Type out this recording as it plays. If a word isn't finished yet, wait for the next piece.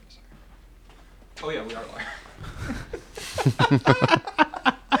Oh yeah, we are live.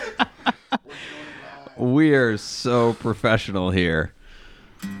 We are so professional here.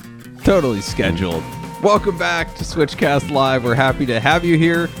 Totally scheduled. Welcome back to Switchcast Live. We're happy to have you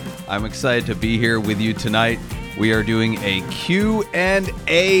here. I'm excited to be here with you tonight. We are doing a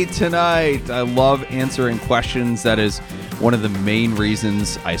Q&A tonight. I love answering questions. That is one of the main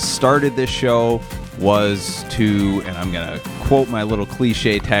reasons I started this show, was to, and I'm going to quote my little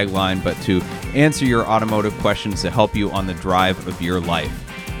cliche tagline, but to answer your automotive questions to help you on the drive of your life.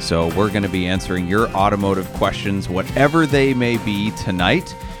 So we're going to be answering your automotive questions, whatever they may be,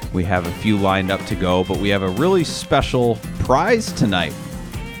 tonight. We have a few lined up to go, but we have a really special prize tonight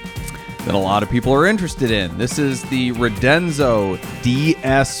that a lot of people are interested in. This is the Radenso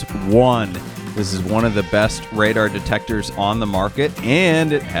DS1. This is one of the best radar detectors on the market,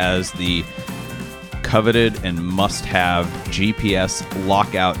 and it has the coveted and must-have GPS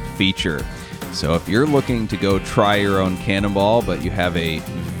lockout feature. So if you're looking to go try your own cannonball, but you have a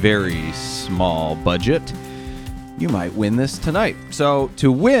very small budget, you might win this tonight. So to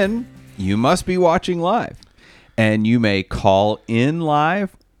win, you must be watching live. And you may call in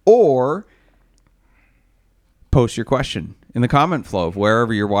live or post your question in the comment flow of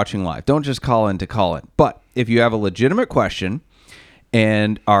wherever you're watching live. Don't just call in to call in. But if you have a legitimate question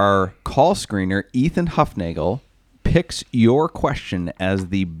and our call screener, Ethan Huffnagel, picks your question as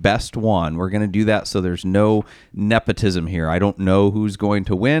the best one, we're going to do that so there's no nepotism here. I don't know who's going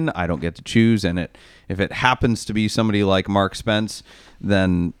to win. I don't get to choose. And if it happens to be somebody like Mark Spence,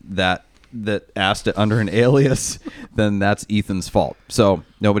 then that asked it under an alias, then that's Ethan's fault. So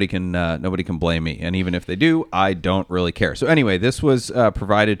nobody can blame me. And even if they do, I don't really care. So anyway, this was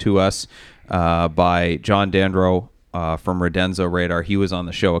provided to us by John Dandro from Radenso Radar. He was on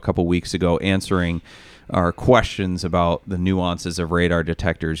the show a couple weeks ago answering our questions about the nuances of radar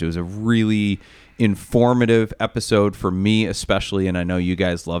detectors. It was a really informative episode for me especially, and I know you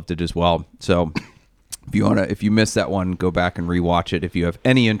guys loved it as well. So if you missed that one, go back and rewatch it. If you have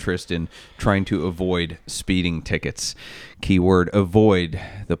any interest in trying to avoid speeding tickets, keyword avoid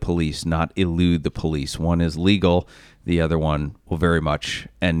the police, not elude the police. One is legal. The other one will very much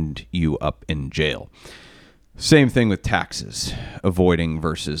end you up in jail. Same thing with taxes, avoiding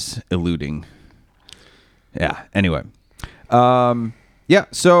versus eluding. Yeah. Anyway.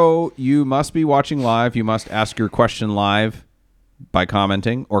 So you must be watching live. You must ask your question live by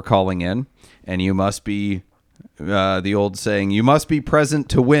commenting or calling in. And you must be, the old saying, you must be present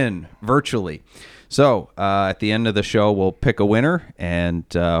to win virtually. So at the end of the show, we'll pick a winner, and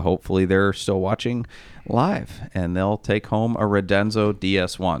hopefully they're still watching live, and they'll take home a Radenso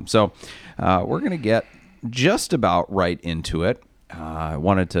DS1. So we're going to get just about right into it. I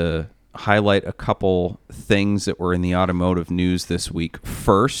wanted to highlight a couple things that were in the automotive news this week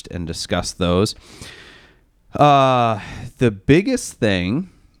first and discuss those. The biggest thing,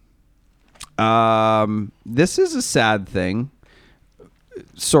 this is a sad thing,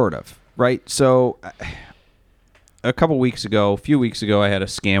 sort of, right? So a few weeks ago, I had a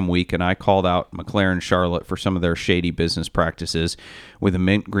scam week, and I called out McLaren Charlotte for some of their shady business practices with a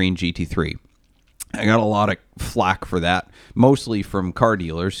mint green GT3. I got a lot of flack for that, mostly from car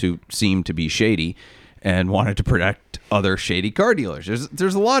dealers who seemed to be shady and wanted to protect other shady car dealers.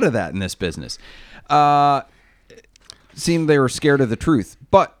 There's a lot of that in this business. Seemed they were scared of the truth.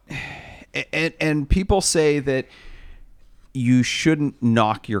 But and people say that you shouldn't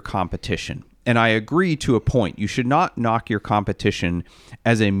knock your competition. And I agree to a point. You should not knock your competition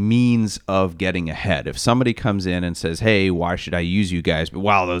as a means of getting ahead. If somebody comes in and says, hey, why should I use you guys? But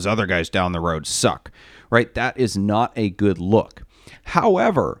wow, those other guys down the road suck, right? That is not a good look.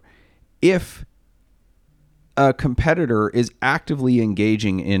 However, if a competitor is actively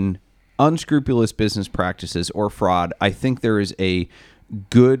engaging in unscrupulous business practices or fraud, I think there is a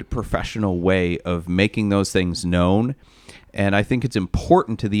good professional way of making those things known. And I think it's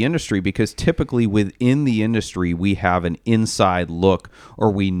important to the industry because typically within the industry, we have an inside look, or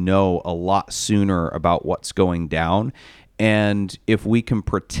we know a lot sooner about what's going down. And if we can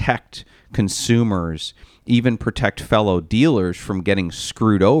protect consumers, even protect fellow dealers from getting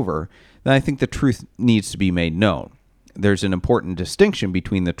screwed over, then I think the truth needs to be made known. There's an important distinction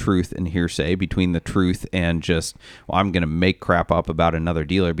between the truth and hearsay, between the truth and just, well, I'm going to make crap up about another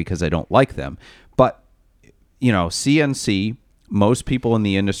dealer because I don't like them. But CNC, most people in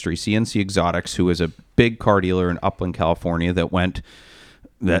the industry, CNC Exotics, who is a big car dealer in Upland, California,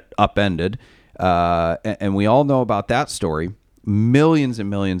 that upended, and we all know about that story. Millions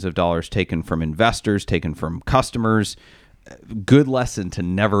and millions of dollars taken from investors, taken from customers. Good lesson to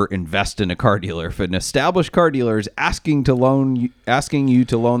never invest in a car dealer. If an established car dealer is asking you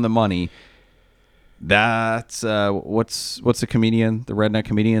to loan the money, That's what's the comedian, the redneck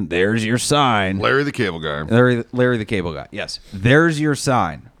comedian? There's your sign. Larry the Cable Guy. Larry the Cable Guy. Yes. There's your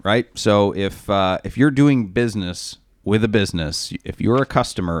sign, right? So if you're doing business with a business, if you're a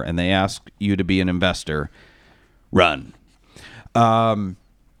customer and they ask you to be an investor, run.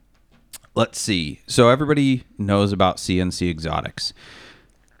 Let's see. So everybody knows about CNC Exotics.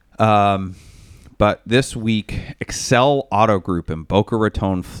 But this week, Excel Auto Group in Boca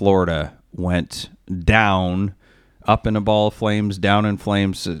Raton, Florida went down, up in a ball of flames, down in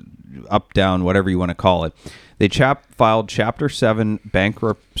flames, up, down, whatever you want to call it. They filed Chapter 7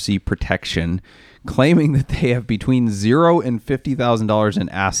 bankruptcy protection, claiming that they have between $0 and $50,000 in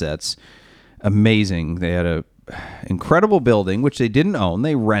assets. Amazing. They had a incredible building, which they didn't own.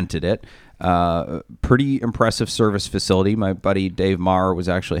 They rented it. Pretty impressive service facility. My buddy Dave Maher was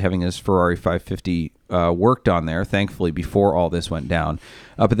actually having his Ferrari 550 worked on there, thankfully, before all this went down.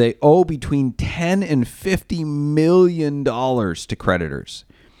 But they owe between $10 and $50 million to creditors.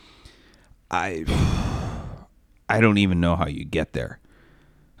 I don't even know how you get there.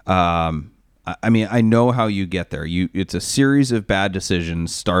 I mean, I know how you get there. It's a series of bad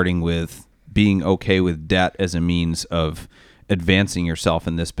decisions, starting with being okay with debt as a means of advancing yourself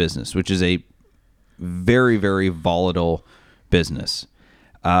in this business, which is a very, very volatile business.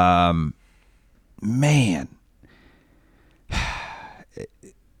 Man,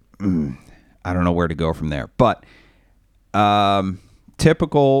 I don't know where to go from there. But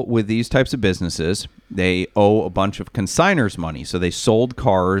typical with these types of businesses, they owe a bunch of consignors money. So they sold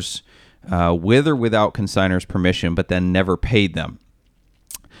cars with or without consignors' permission, but then never paid them.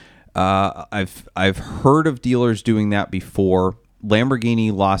 I've heard of dealers doing that before.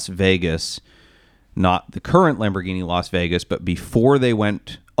 Lamborghini Las Vegas, not the current Lamborghini Las Vegas, but before they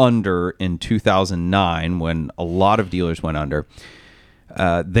went under in 2009, when a lot of dealers went under,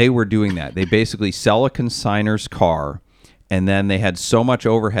 they were doing that. They basically sell a consignor's car, and then they had so much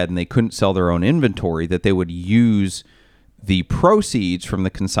overhead and they couldn't sell their own inventory that they would use the proceeds from the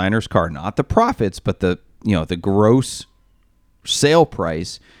consignor's car, not the profits, but the gross sale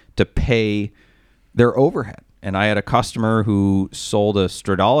price, to pay their overhead. And I had a customer who sold a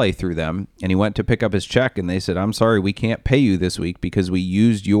Stradale through them, and he went to pick up his check, and they said, "I'm sorry, we can't pay you this week because we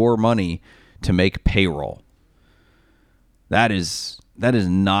used your money to make payroll." That is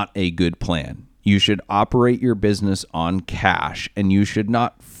not a good plan. You should operate your business on cash, and you should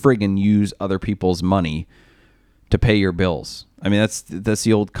not friggin' use other people's money to pay your bills. I mean, that's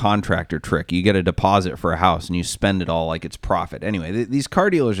the old contractor trick. You get a deposit for a house and you spend it all like it's profit. Anyway, these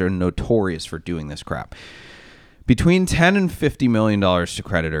car dealers are notorious for doing this crap. Between $10 and $50 million to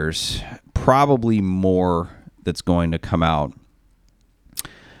creditors, probably more that's going to come out.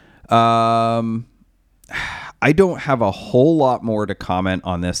 I don't have a whole lot more to comment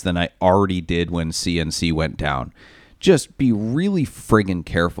on this than I already did when CNC went down. Just be really friggin'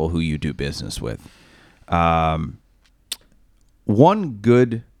 careful who you do business with. One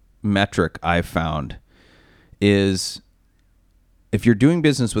good metric I've found is if you're doing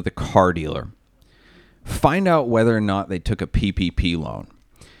business with a car dealer, find out whether or not they took a PPP loan.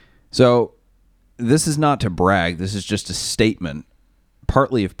 So this is not to brag. This is just a statement,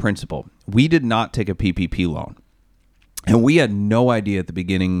 partly of principle. We did not take a PPP loan. And we had no idea at the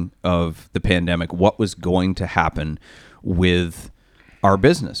beginning of the pandemic what was going to happen with our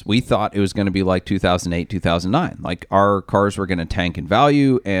business. We thought it was going to be like 2008, 2009. Like our cars were going to tank in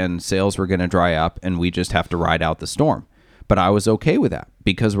value and sales were going to dry up and we just have to ride out the storm. But I was okay with that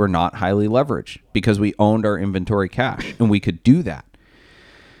because we're not highly leveraged, because we owned our inventory cash and we could do that.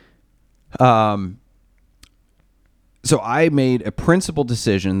 So I made a principled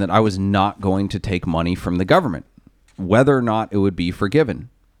decision that I was not going to take money from the government, whether or not it would be forgiven,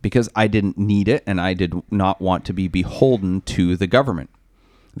 because I didn't need it and I did not want to be beholden to the government.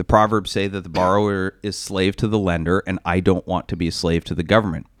 The Proverbs say that the borrower is slave to the lender, and I don't want to be a slave to the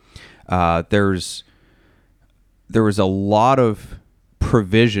government. There was a lot of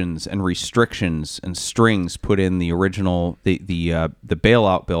provisions and restrictions and strings put in the original the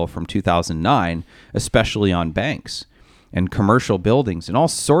bailout bill from 2009, especially on banks and commercial buildings and all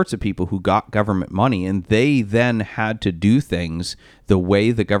sorts of people who got government money, and they then had to do things the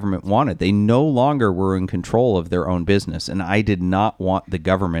way the government wanted. They no longer were in control of their own business, and I did not want the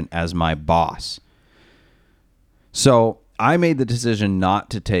government as my boss. So I made the decision not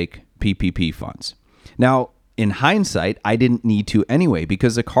to take PPP funds. Now, in hindsight, I didn't need to anyway,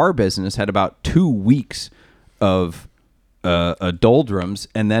 because the car business had about 2 weeks of doldrums,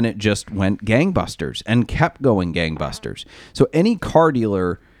 and then it just went gangbusters and kept going gangbusters. So any car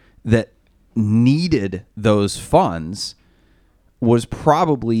dealer that needed those funds, was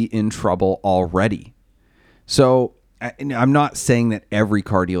probably in trouble already. So I'm not saying that every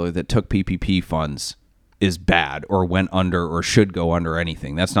car dealer that took PPP funds is bad or went under or should go under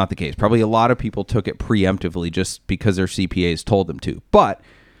anything. That's not the case. Probably a lot of people took it preemptively just because their CPAs told them to. But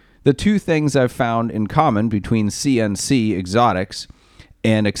the two things I've found in common between CNC Exotics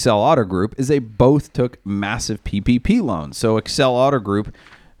and Excel Auto Group is they both took massive PPP loans. So Excel Auto Group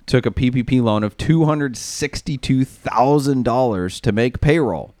took a PPP loan of $262,000 to make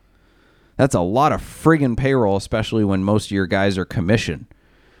payroll. That's a lot of friggin' payroll, especially when most of your guys are commission.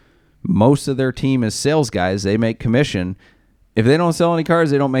 Most of their team is sales guys. They make commission. If they don't sell any cars,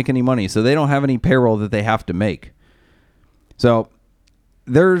 they don't make any money. So they don't have any payroll that they have to make. So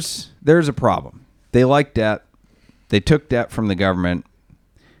there's a problem. They like debt. They took debt from the government.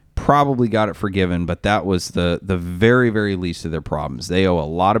 Probably got it forgiven, but that was the very, very least of their problems. They owe a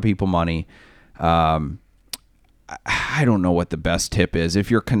lot of people money. I don't know what the best tip is.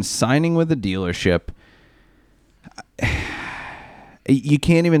 If you're consigning with a dealership, you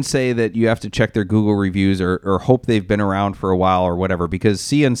can't even say that you have to check their Google reviews or hope they've been around for a while or whatever, because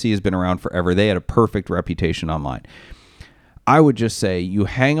CNC has been around forever. They had a perfect reputation online. I would just say you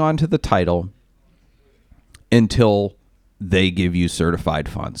hang on to the title until they give you certified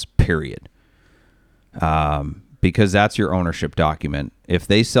funds, period. Because that's your ownership document. If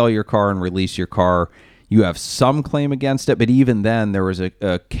they sell your car and release your car, you have some claim against it. But even then, there was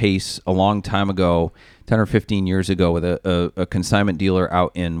a case a long time ago, 10 or 15 years ago, with a consignment dealer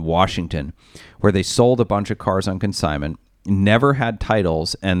out in Washington where they sold a bunch of cars on consignment, never had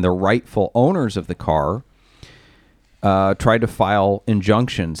titles, and the rightful owners of the car tried to file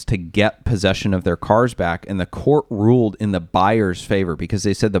injunctions to get possession of their cars back, and the court ruled in the buyer's favor because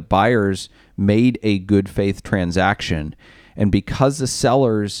they said the buyers made a good faith transaction, and because the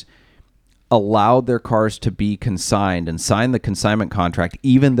sellers allowed their cars to be consigned and signed the consignment contract,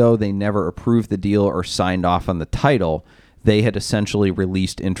 even though they never approved the deal or signed off on the title, they had essentially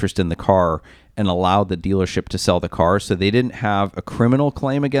released interest in the car and allowed the dealership to sell the car. So they didn't have a criminal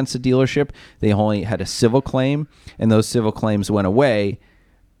claim against the dealership. They only had a civil claim, and those civil claims went away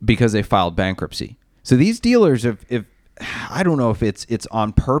because they filed bankruptcy. So these dealers, if I don't know if it's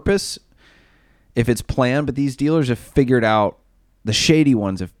on purpose, if it's planned, but these dealers have figured out, the shady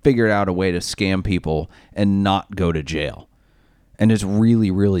ones have figured out a way to scam people and not go to jail. And it's really,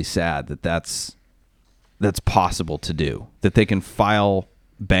 really sad that that's possible to do, that they can file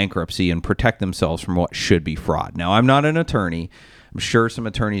bankruptcy and protect themselves from what should be fraud. Now, I'm not an attorney. I'm sure some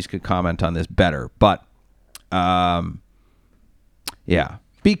attorneys could comment on this better, but yeah,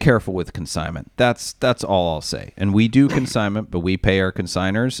 be careful with consignment. That's all I'll say. And we do consignment, but we pay our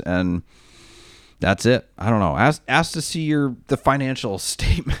consigners, and that's it. I don't know. Ask to see the financial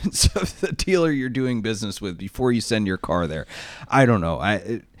statements of the dealer you're doing business with before you send your car there. I don't know.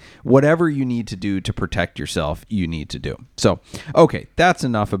 Whatever you need to do to protect yourself, you need to do. So, okay, that's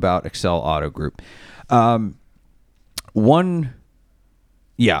enough about Excel Auto Group. Okay,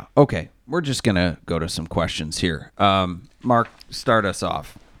 we're just going to go to some questions here. Mark, start us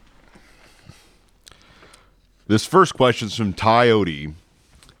off. This first question is from Coyote, and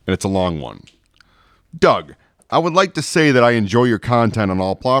it's a long one. Doug, I would like to say that I enjoy your content on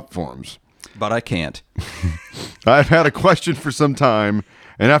all platforms. But I can't. I've had a question for some time,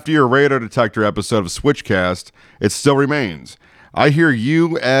 and after your radar detector episode of Switchcast, it still remains. I hear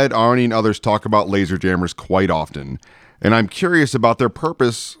you, Ed, Arnie, and others talk about laser jammers quite often, and I'm curious about their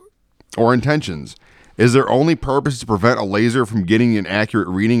purpose or intentions. Is their only purpose to prevent a laser from getting an accurate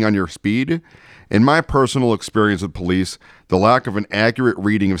reading on your speed? In my personal experience with police, the lack of an accurate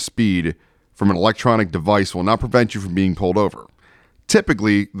reading of speed from an electronic device will not prevent you from being pulled over.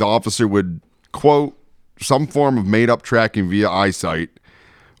 Typically, the officer would quote some form of made-up tracking via eyesight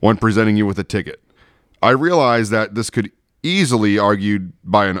when presenting you with a ticket. I realize that this could easily argued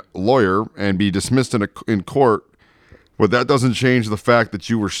by a lawyer and be dismissed in court, but that doesn't change the fact that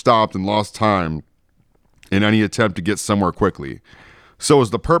you were stopped and lost time in any attempt to get somewhere quickly. So is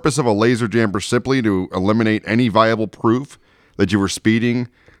the purpose of a laser jammer simply to eliminate any viable proof that you were speeding,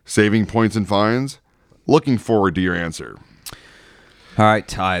 saving points and fines? Looking forward to your answer. All right,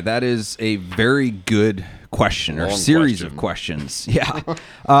 Ty, that is a very good question, or series of questions. Yeah.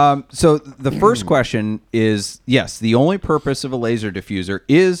 So the first question is, yes, the only purpose of a laser diffuser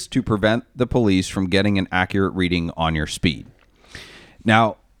is to prevent the police from getting an accurate reading on your speed.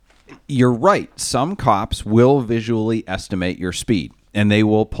 Now, you're right. Some cops will visually estimate your speed, and they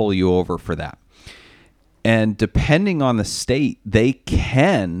will pull you over for that. And depending on the state, they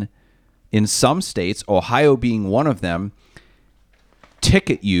can, in some states, Ohio being one of them,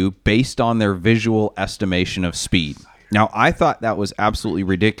 ticket you based on their visual estimation of speed. Now, I thought that was absolutely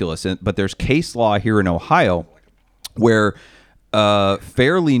ridiculous, but there's case law here in Ohio where a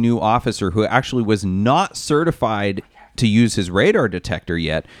fairly new officer who actually was not certified to use his radar detector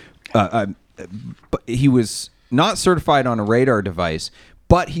yet, but he was not certified on a radar device,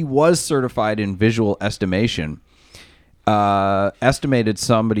 but he was certified in visual estimation, estimated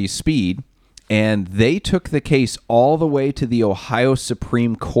somebody's speed, and they took the case all the way to the Ohio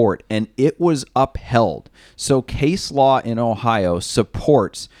Supreme Court, and it was upheld. So case law in Ohio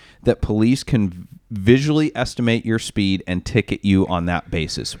supports that police can visually estimate your speed and ticket you on that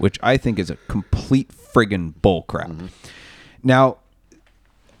basis, which I think is a complete friggin' bullcrap. Mm-hmm. Now,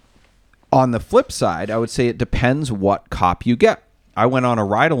 on the flip side, I would say it depends what cop you get. I went on a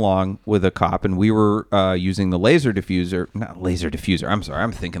ride along with a cop, and we were using the laser diffuser. Not laser diffuser. I'm sorry.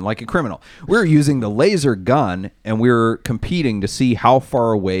 I'm thinking like a criminal. We were using the laser gun, and we were competing to see how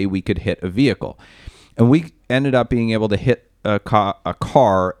far away we could hit a vehicle. And we ended up being able to hit a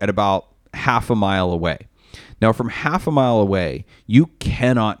car at about half a mile away. Now, from half a mile away, you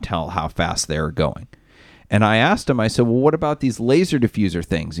cannot tell how fast they're going. And I asked him, I said, well, what about these laser diffuser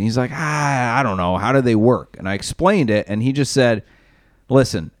things? And he's like, I don't know. How do they work? And I explained it, and he just said,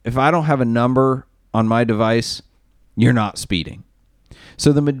 listen, if I don't have a number on my device, you're not speeding.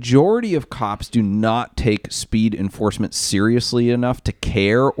 So the majority of cops do not take speed enforcement seriously enough to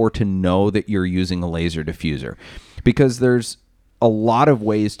care or to know that you're using a laser diffuser, because there's a lot of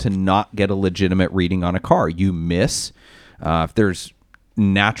ways to not get a legitimate reading on a car. You miss. If there's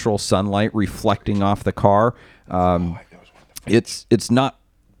natural sunlight reflecting off the car, it's not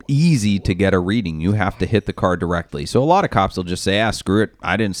easy to get a reading. You have to hit the car directly. So a lot of cops will just say, screw it.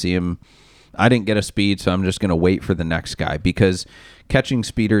 I didn't see him. I didn't get a speed, so I'm just going to wait for the next guy, because catching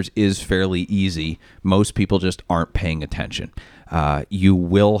speeders is fairly easy. Most people just aren't paying attention. You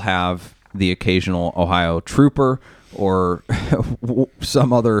will have the occasional Ohio trooper or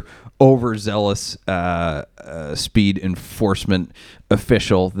some other overzealous speed enforcement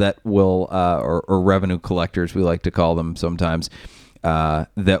official that will, or revenue collectors, we like to call them sometimes,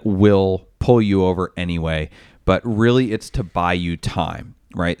 that will pull you over anyway. But really, it's to buy you time,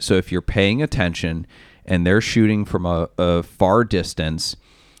 right? So if you're paying attention and they're shooting from a far distance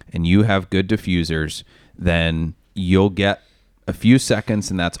and you have good diffusers, then you'll get a few seconds,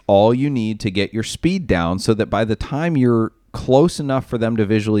 and that's all you need to get your speed down, so that by the time you're close enough for them to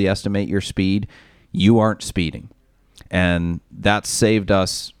visually estimate your speed, you aren't speeding. And that's saved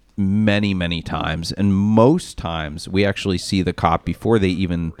us many, many times. And most times we actually see the cop before they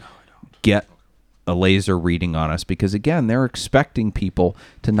even get a laser reading on us, because again, they're expecting people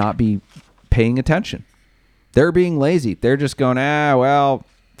to not be paying attention. They're being lazy. They're just going,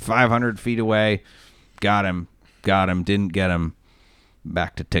 500 feet away, got him, didn't get him,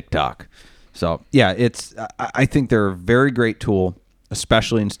 back to TikTok. So yeah, I think they're a very great tool,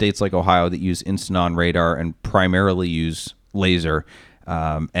 especially in states like Ohio that use instant on radar and primarily use laser.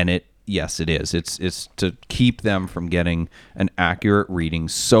 And yes, it is. It's to keep them from getting an accurate reading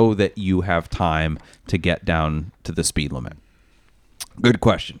so that you have time to get down to the speed limit. Good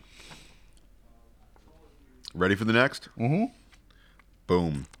question. Ready for the next? Mm-hmm.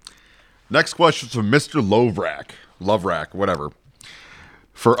 Boom. Next question is from Mr. Loverack, whatever.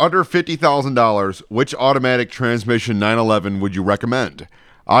 For under $50,000, which automatic transmission 911 would you recommend?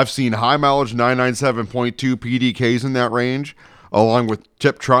 I've seen high mileage 997.2 PDKs in that range, along with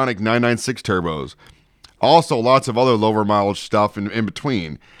Tiptronic 996 turbos. Also, lots of other lower mileage stuff in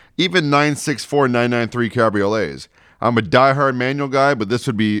between, even 964 and 993 cabriolets. I'm a diehard manual guy, but this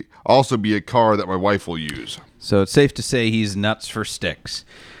would also be a car that my wife will use. So it's safe to say he's nuts for sticks.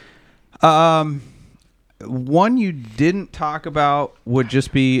 One you didn't talk about would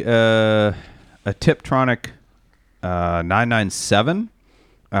just be a Tiptronic 997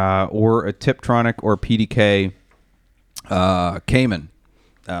 or a Tiptronic or PDK Cayman.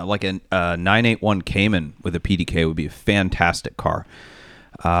 Like a 981 Cayman with a PDK would be a fantastic car.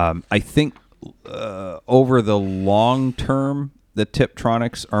 I think over the long term, the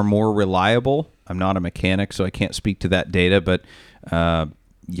Tiptronics are more reliable. I'm not a mechanic, so I can't speak to that data, but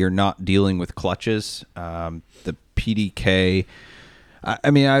you're not dealing with clutches. The PDK,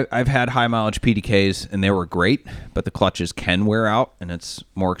 I've had high mileage PDKs and they were great, but the clutches can wear out and it's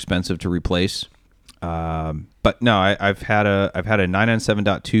more expensive to replace. But no, I've had a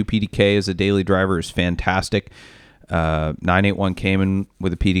 997.2 PDK as a daily driver is fantastic. 981 Cayman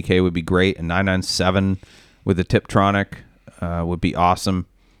with a PDK would be great, and 997 with a Tiptronic would be awesome.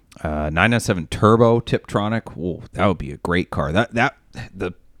 997 Turbo Tiptronic, whoa, that would be a great car. That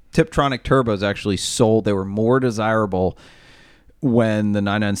the Tiptronic turbos actually sold. They were more desirable when the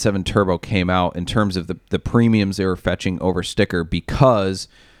 997 Turbo came out in terms of the premiums they were fetching over sticker, because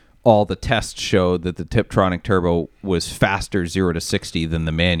all the tests showed that the Tiptronic Turbo was faster 0 to 60 than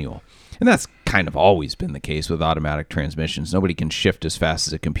the manual. And that's kind of always been the case with automatic transmissions. Nobody can shift as fast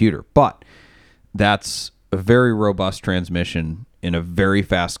as a computer. But that's a very robust transmission in a very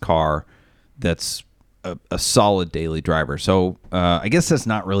fast car that's a solid daily driver. So I guess that's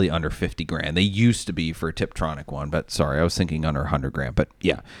not really under 50 grand. They used to be for a Tiptronic one, but sorry, I was thinking under 100 grand. But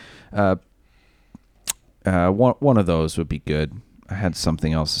yeah, one of those would be good. I had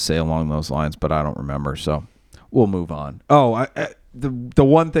something else to say along those lines, but I don't remember. So we'll move on. Oh, the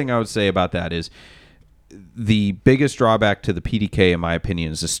one thing I would say about that is the biggest drawback to the PDK, in my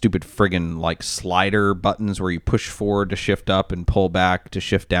opinion, is the stupid friggin' like slider buttons where you push forward to shift up and pull back to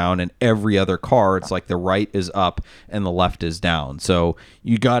shift down. And every other car, it's like the right is up and the left is down. So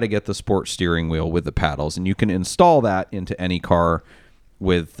you got to get the sport steering wheel with the paddles, and you can install that into any car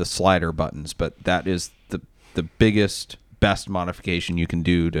with the slider buttons. But that is the biggest, best modification you can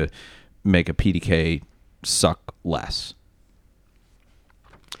do to make a PDK suck less.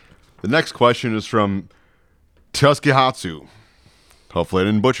 The next question is from Tuskehatsu. Hopefully I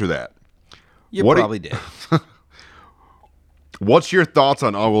didn't butcher that. You probably did. What's your thoughts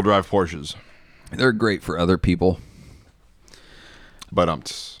on all-wheel drive Porsches? They're great for other people. But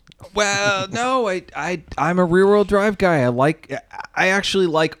Well, no, I'm a rear-wheel drive guy. I actually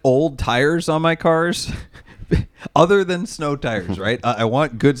like old tires on my cars, other than snow tires, right? I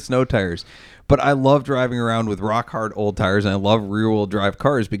want good snow tires. But I love driving around with rock-hard old tires, and I love rear-wheel drive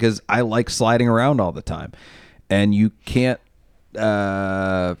cars because I like sliding around all the time. And you can't,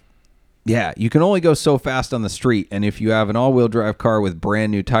 you can only go so fast on the street. And if you have an all-wheel drive car with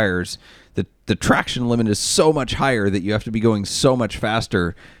brand new tires, the traction limit is so much higher that you have to be going so much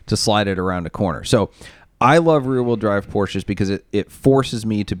faster to slide it around a corner. So I love rear-wheel drive Porsches because it forces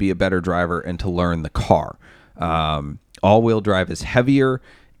me to be a better driver and to learn the car. All-wheel drive is heavier.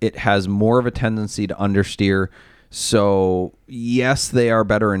 It has more of a tendency to understeer. So, yes, they are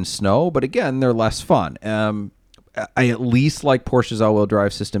better in snow, but again, they're less fun. I at least like Porsche's all-wheel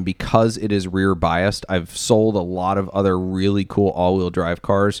drive system because it is rear biased. I've sold a lot of other really cool all-wheel drive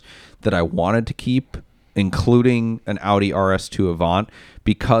cars that I wanted to keep, including an Audi RS2 Avant,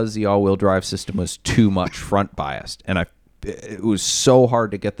 because the all-wheel drive system was too much front biased. And it was so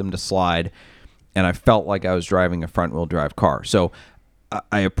hard to get them to slide, and I felt like I was driving a front-wheel drive car. So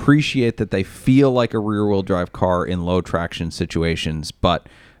I appreciate that they feel like a rear-wheel drive car in low traction situations, but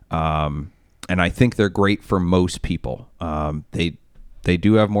and I think they're great for most people. They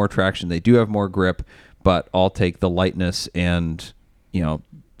do have more traction, they do have more grip, but I'll take the lightness and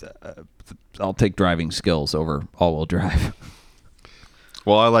I'll take driving skills over all-wheel drive.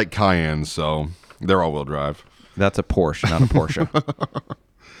 Well, I like Cayennes, so they're all-wheel drive. That's a Porsche, not a Porsche.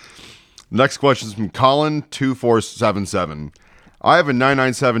 Next question is from Colin2477. I have a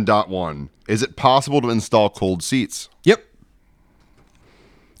 997.1. Is it possible to install cold seats? Yep.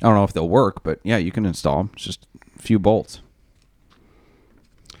 I don't know if they'll work, but yeah, you can install them. It's just a few bolts.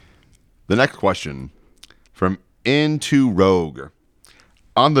 The next question from Into Rogue.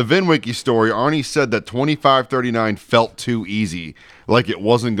 On the VinWiki story, Arnie said that 2539 felt too easy, like it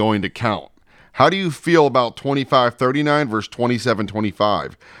wasn't going to count. How do you feel about 2539 versus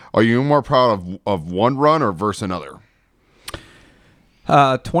 2725? Are you more proud of one run or versus another?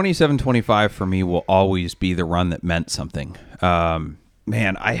 2725 for me will always be the run that meant something.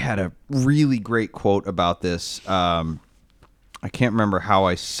 Man, I had a really great quote about this. I can't remember how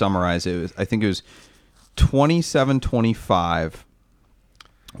I summarized it. I think it was 2725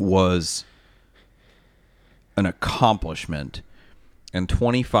 was an accomplishment, and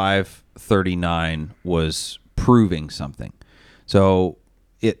 2539 was proving something. So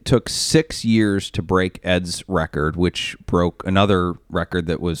it took 6 years to break Ed's record, which broke another record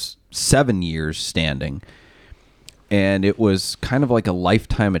that was 7 years standing. And it was kind of like a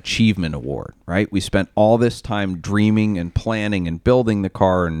lifetime achievement award, right? We spent all this time dreaming and planning and building the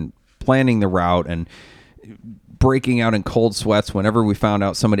car and planning the route and breaking out in cold sweats whenever we found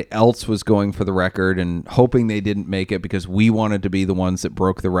out somebody else was going for the record and hoping they didn't make it because we wanted to be the ones that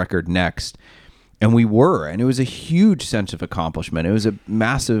broke the record next. And we were, and it was a huge sense of accomplishment. It was a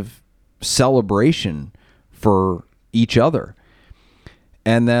massive celebration for each other.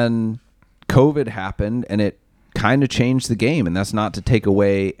 And then COVID happened, and it kind of changed the game. And that's not to take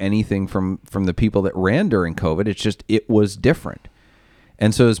away anything from the people that ran during COVID. It's just, it was different.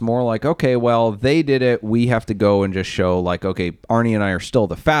 And so it's more like, okay, well, they did it. We have to go and just show like, okay, Arnie and I are still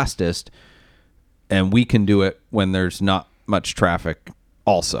the fastest, and we can do it when there's not much traffic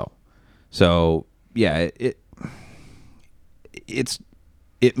also. So yeah,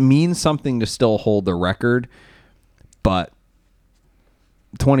 it means something to still hold the record, but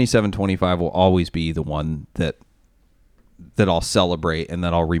 27-25 will always be the one that I'll celebrate and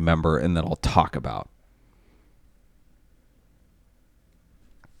that I'll remember and that I'll talk about.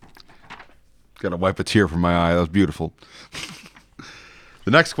 Got to wipe a tear from my eye. That was beautiful.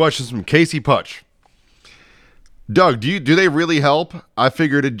 The next question is from Casey Putch. Doug, do they really help? I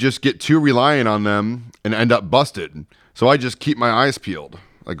figured it'd just get too reliant on them and end up busted. So I just keep my eyes peeled.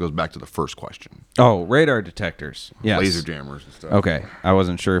 That goes back to the first question. Oh, radar detectors. Yes. Laser jammers and stuff. Okay. I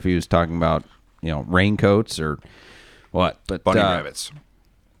wasn't sure if he was talking about, raincoats or what. But Bunny rabbits.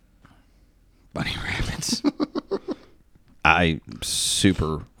 Bunny rabbits. I'm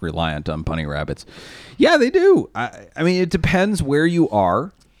super reliant on bunny rabbits. Yeah, they do. I mean, it depends where you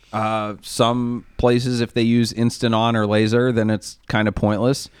are. Some places, if they use instant on or laser, then it's kind of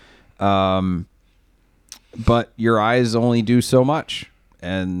pointless. But your eyes only do so much.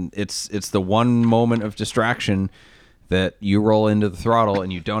 And it's the one moment of distraction that you roll into the throttle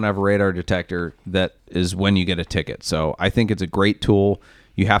and you don't have a radar detector, that is when you get a ticket. So I think it's a great tool.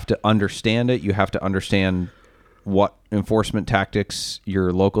 You have to understand it. You have to understand what enforcement tactics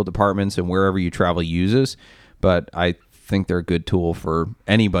your local departments and wherever you travel uses. But I think they're a good tool for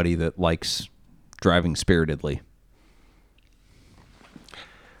anybody that likes driving spiritedly.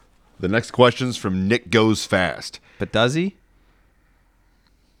 The next question's from Nick Goes Fast. But does he?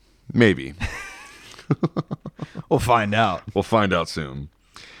 Maybe. We'll find out. We'll find out soon.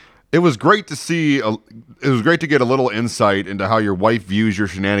 It was great to see. It was great to get a little insight into how your wife views your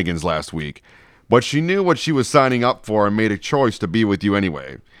shenanigans last week. But she knew what she was signing up for and made a choice to be with you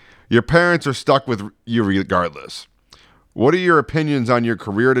anyway. Your parents are stuck with you regardless. What are your opinions on your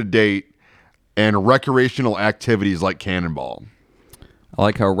career to date and recreational activities like Cannonball? I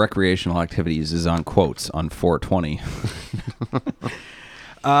like how recreational activities is on quotes on 420.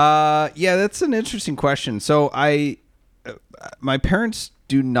 Yeah, that's an interesting question. So my parents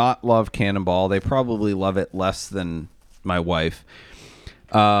do not love Cannonball. They probably love it less than my wife.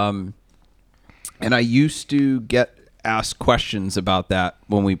 And I used to get asked questions about that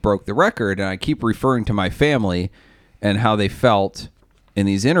when we broke the record, and I keep referring to my family and how they felt in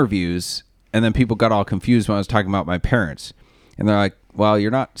these interviews, and then people got all confused when I was talking about my parents. And they're like, well, you're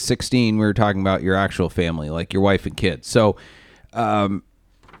not 16. We were talking about your actual family, like your wife and kids. So I've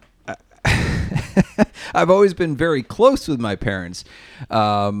always been very close with my parents.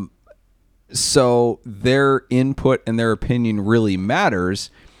 So their input and their opinion really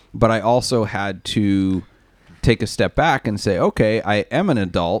matters. But I also had to take a step back and say, okay, I am an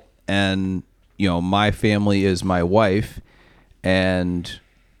adult, and my family is my wife, and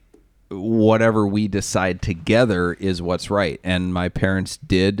whatever we decide together is what's right. And my parents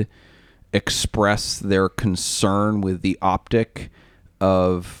did express their concern with the optic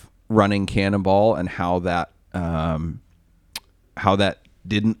of running Cannonball and how that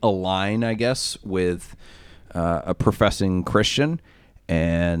didn't align, I guess, with a professing Christian.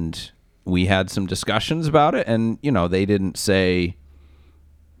 And we had some discussions about it, and they didn't say,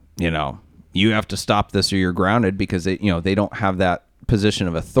 you have to stop this or you're grounded, because they don't have that position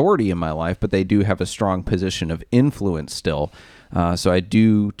of authority in my life, but they do have a strong position of influence still. So I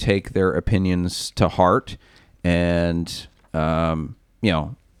do take their opinions to heart, and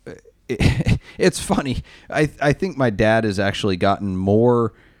it's funny. I think my dad has actually gotten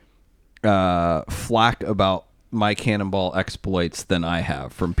more flack about my Cannonball exploits than I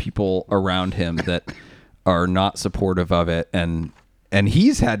have from people around him that are not supportive of it. And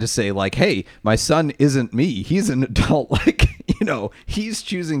he's had to say, like, hey, my son isn't me. He's an adult. Like, he's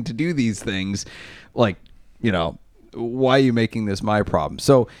choosing to do these things. Like, why are you making this my problem?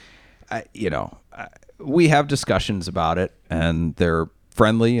 So, we have discussions about it, and they're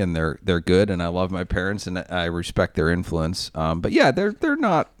friendly and they're good. And I love my parents and I respect their influence. But yeah, they're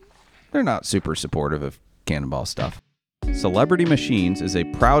not super supportive of Cannonball stuff. Celebrity Machines is a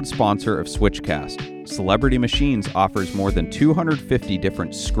proud sponsor of Switchcast. Celebrity Machines offers more than 250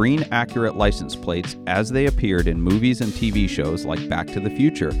 different screen-accurate license plates as they appeared in movies and TV shows like Back to the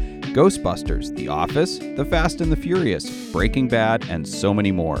Future, Ghostbusters, The Office, The Fast and the Furious, Breaking Bad, and so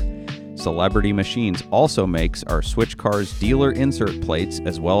many more. Celebrity Machines also makes our Switch Cars dealer insert plates,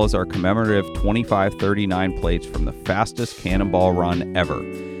 as well as our commemorative 2539 plates from the fastest Cannonball run ever.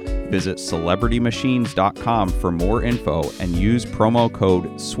 Visit celebritymachines.com for more info and use promo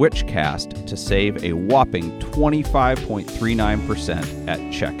code SWITCHCAST to save a whopping 25.39% at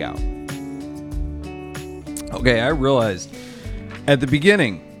checkout. Okay, I realized at the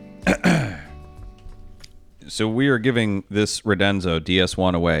beginning, so we are giving this Redenzo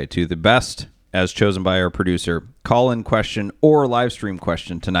DS1 away to the best as chosen by our producer, call-in question or live stream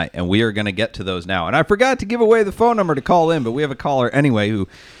question tonight, and we are going to get to those now. And I forgot to give away the phone number to call in, but we have a caller anyway who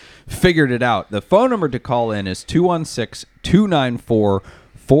figured it out. The phone number to call in is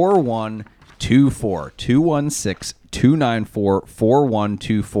 216-294-4124.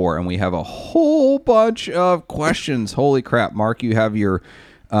 216-294-4124. And we have a whole bunch of questions. Holy crap, Mark, you have your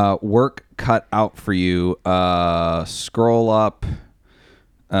work cut out for you. Scroll up.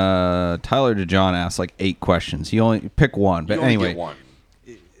 Tyler DeJohn asked like 8 questions. He only pick one, but anyway,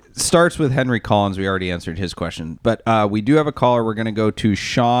 starts with Henry Collins. We already answered his question, but we do have a caller. We're going to go to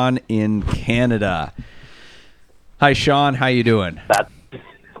Sean in Canada. Hi, Sean. How you doing?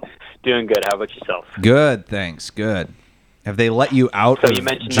 Doing good. How about yourself? Good, thanks. Good. Have they let you out So of you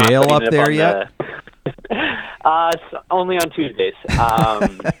mentioned jail up there yet? Only on Tuesdays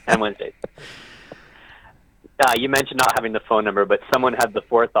and Wednesdays. You mentioned not having the phone number, but someone had the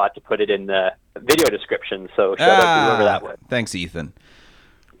forethought to put it in the video description, so shout out to whoever that was. Thanks, Ethan.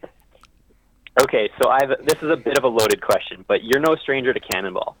 Okay, so this is a bit of a loaded question, but you're no stranger to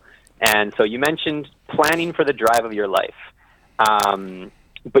Cannonball. And so you mentioned planning for the drive of your life.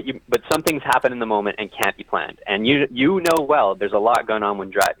 But some things happen in the moment and can't be planned. And you know well there's a lot going on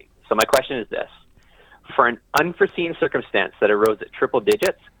when driving. So my question is this. For an unforeseen circumstance that arose at triple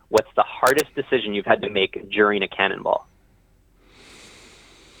digits, what's the hardest decision you've had to make during a Cannonball?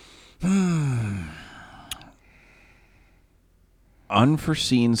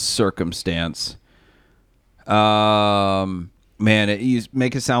 Unforeseen circumstance. Man, you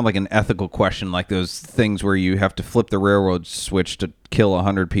make it sound like an ethical question, like those things where you have to flip the railroad switch to kill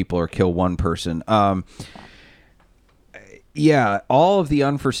 100 people or kill one person. Yeah, all of the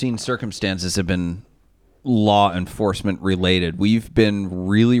unforeseen circumstances have been law enforcement related. We've been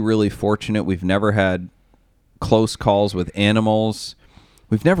really, really fortunate. We've never had close calls with animals.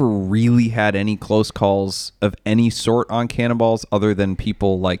 We've never really had any close calls of any sort on Cannonballs other than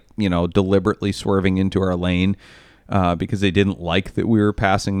people deliberately swerving into our lane because they didn't like that we were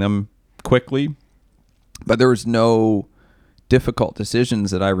passing them quickly. But there was no difficult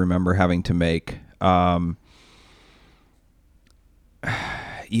decisions that I remember having to make.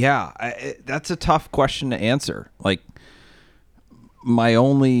 That's a tough question to answer. Like, I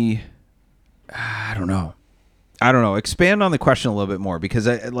don't know. Expand on the question a little bit more, because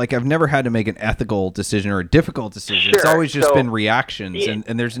I've never had to make an ethical decision or a difficult decision. Sure. It's always just been reactions,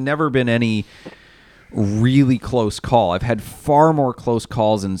 and there's never been any really close call. I've had far more close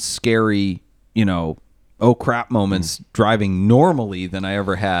calls and scary, oh crap moments driving normally than I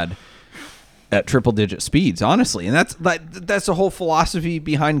ever had at triple digit speeds, honestly. And that's the whole philosophy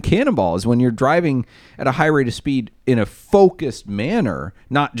behind Cannonball, is when you're driving at a high rate of speed in a focused manner,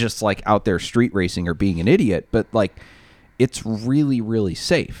 not just like out there street racing or being an idiot, but like it's really, really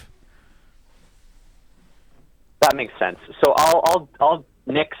safe. That makes sense. So I'll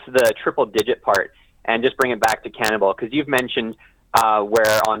nix the triple digit part and just bring it back to Cannonball, because you've mentioned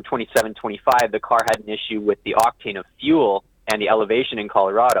where on 2725 the car had an issue with the octane of fuel and the elevation in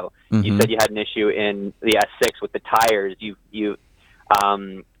Colorado. Mm-hmm. You said you had an issue in the S6 with the tires.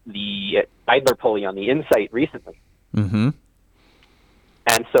 The idler pulley on the Insight recently. Mm-hmm.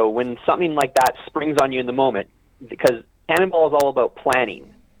 And so when something like that springs on you in the moment, because Cannonball is all about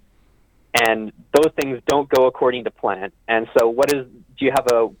planning, and those things don't go according to plan. And so do you have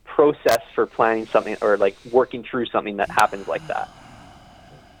a process for planning something, or like working through something that happens like that?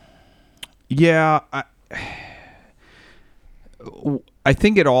 Yeah, I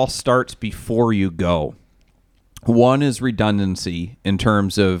think it all starts before you go. One is redundancy in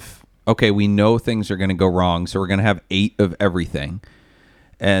terms of, okay, we know things are going to go wrong, so we're going to have 8 of everything.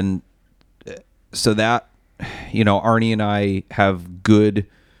 And so that, Arnie and I have good,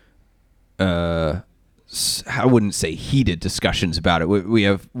 I wouldn't say heated discussions about it. We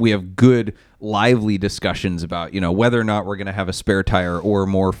have good, lively discussions about, whether or not we're going to have a spare tire or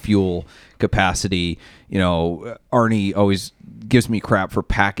more fuel capacity. Arnie always gives me crap for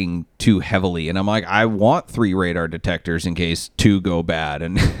packing too heavily, and I'm like, I want 3 radar detectors in case 2 go bad,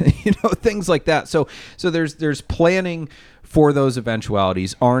 and things like that. So there's planning for those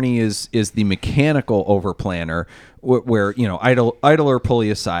eventualities. Arnie is the mechanical over planner, where idler pulley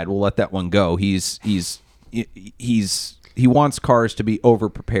aside, we'll let that one go. He wants cars to be over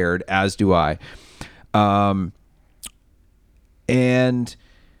prepared, as do I. And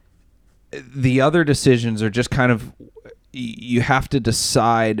the other decisions are just kind of, you have to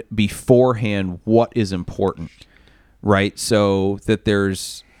decide beforehand what is important, right? So that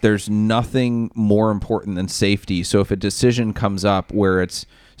there's nothing more important than safety. So if a decision comes up where it's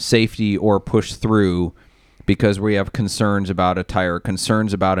safety or push through, because we have concerns about a tire,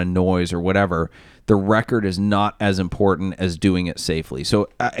 concerns about a noise or whatever, the record is not as important as doing it safely. So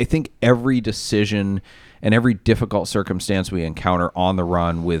I think every decision and every difficult circumstance we encounter on the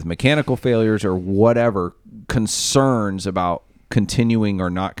run with mechanical failures or whatever, concerns about continuing or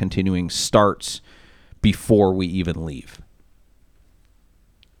not continuing starts before we even leave.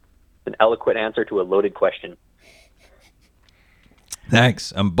 An eloquent answer to a loaded question.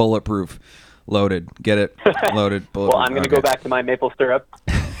 Thanks. I'm bulletproof. Loaded. Get it? Loaded. Bulletproof. Well, I'm going to go back to my maple syrup.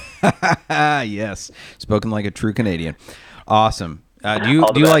 Yes. Spoken like a true Canadian. Awesome. Do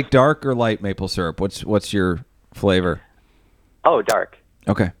you like dark or light maple syrup? What's your flavor? Oh, dark.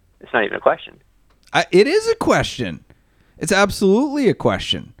 Okay. It's not even a question. It is a question. It's absolutely a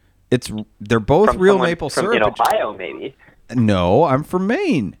question. They're both From real someone maple from syrup. in Ohio, maybe. No, I'm from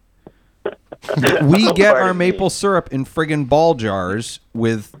Maine. We get our Pardon me. maple syrup in friggin' ball jars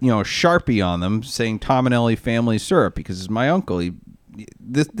with, Sharpie on them saying Tom and Ellie family syrup because it's my uncle.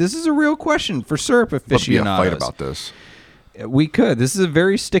 This is a real question for syrup Let's be a aficionados. fight about this. We could. This is a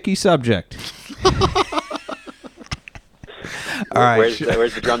very sticky subject. All right. Where's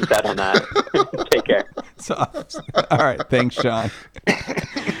the drum set on that? Take care. All right. Thanks, Sean.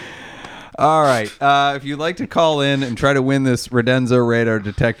 All right. If you'd like to call in and try to win this Redenzo radar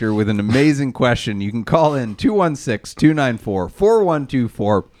detector with an amazing question, you can call in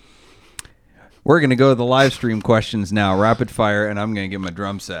 216-294-4124. We're going to go to the live stream questions now, rapid fire, and I'm going to get my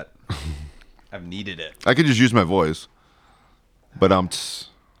drum set. I've needed it. I could just use my voice. But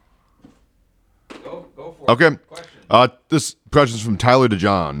Go for it. okay. This question is from Tyler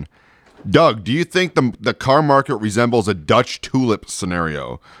DeJohn. Doug, do you think the car market resembles a Dutch tulip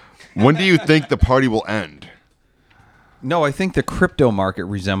scenario? When do you think the party will end? No, I think the crypto market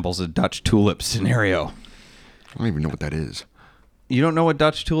resembles a Dutch tulip scenario. I don't even know what that is. You don't know what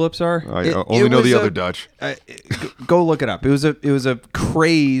Dutch tulips are? I only know the other Dutch. Go look it up. It was a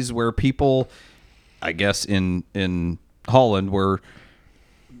craze where people, I guess in Holland, were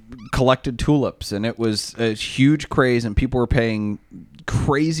collected tulips, and it was a huge craze, and people were paying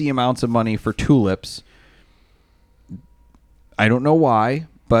crazy amounts of money for tulips. I don't know why,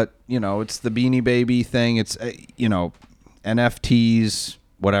 but it's the Beanie Baby thing. It's NFTs,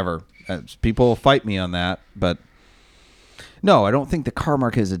 whatever. People will fight me on that, but no, I don't think the car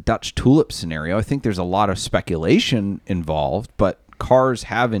market is a Dutch tulip scenario. I think there's a lot of speculation involved, but cars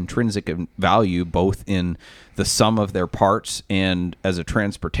have intrinsic value both in the sum of their parts and as a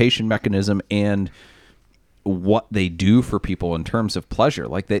transportation mechanism and what they do for people in terms of pleasure.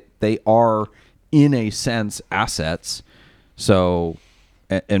 Like they are, in a sense, assets, so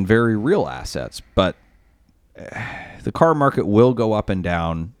and very real assets. But the car market will go up and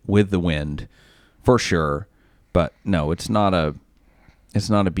down with the wind, for sure. But no, it's not a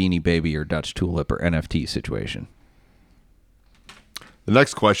Beanie Baby or Dutch Tulip or NFT situation. The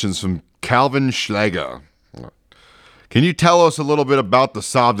next question is from Calvin Schlager. Can you tell us a little bit about the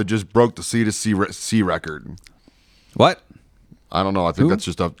Saab that just broke the C2C record? What? I don't know. I think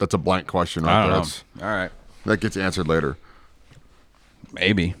that's a blank question right I don't there. know. All right. That gets answered later.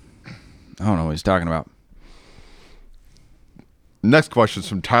 Maybe. I don't know what he's talking about. Next question is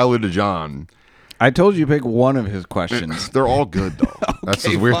from Tyler DeJohn. I told you to pick one of his questions. They're all good though. That's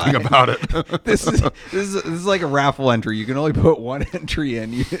the weird thing about it. This is like a raffle entry. You can only put one entry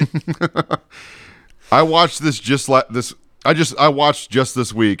in. I watched this I watched just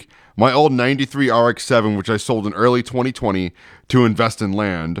this week my old 93 RX-7, which I sold in early 2020 to invest in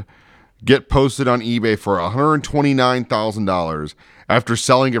land, get posted on eBay for $129,000 after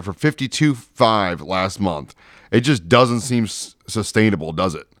selling it for $52,500 last month. It just doesn't seem sustainable,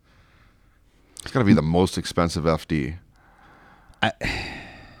 does it? It's got to be the most expensive FD.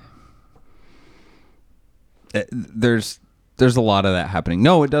 There's a lot of that happening.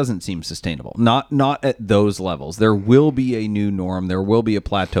 No, it doesn't seem sustainable. Not at those levels. There will be a new norm. There will be a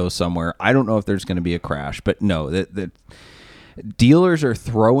plateau somewhere. I don't know if there's going to be a crash, but no, that dealers are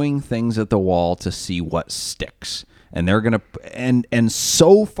throwing things at the wall to see what sticks. And they're going to and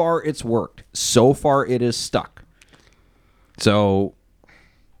so far it's worked. So far it is stuck. So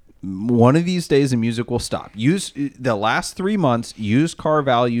one of these days the music will stop. The last 3 months, used car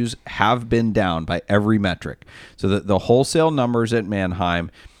values have been down by every metric. So the wholesale numbers at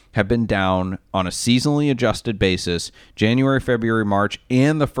Manheim have been down on a seasonally adjusted basis, January, February, March,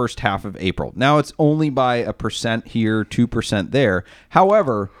 and the first half of April. Now it's only by 1% here, 2% there.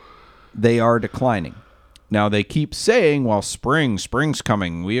 However, they are declining. Now they keep saying, well, spring's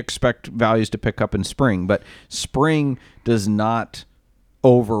coming. We expect values to pick up in spring, but spring does not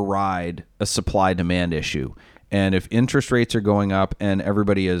override a supply-demand issue. And if interest rates are going up and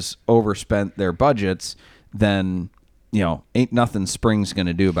everybody has overspent their budgets, then, ain't nothing spring's going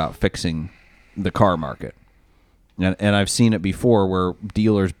to do about fixing the car market. And I've seen it before where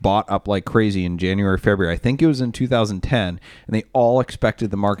dealers bought up like crazy in January, February. I think it was in 2010, and they all expected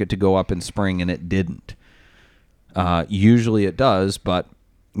the market to go up in spring, and it didn't. Usually it does, but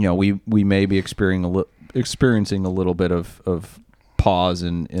we may be experiencing a little bit of pause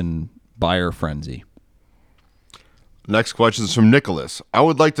in buyer frenzy. Next question is from Nicholas. I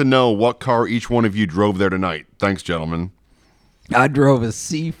would like to know what car each one of you drove there tonight. Thanks, gentlemen. I drove a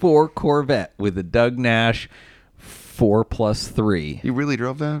C4 Corvette with a Doug Nash 4+3. You really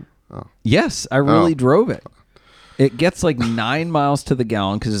drove that? Oh. Yes, I really drove it. It gets like 9 miles to the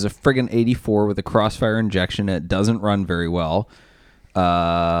gallon because it's a friggin' 84 with a Crossfire injection. It doesn't run very well.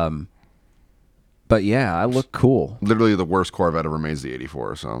 But yeah, I look cool. Literally the worst Corvette ever made is the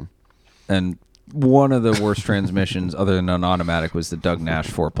 84. So, and one of the worst transmissions other than an automatic was the Doug Nash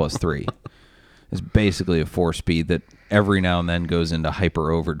 4+3. It's basically a 4-speed that every now and then goes into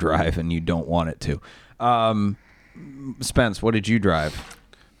hyper overdrive and you don't want it to. Spence, what did you drive?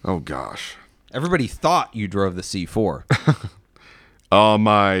 Oh gosh. Everybody thought you drove the C4.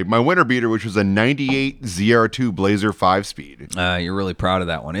 My winter beater, which was a 98 ZR2 Blazer 5-speed. You're really proud of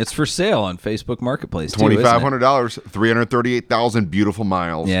that one. It's for sale on Facebook Marketplace, too, $2,500, 338,000 beautiful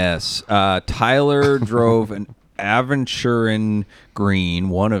miles. Yes. Tyler drove an Aventurin Green,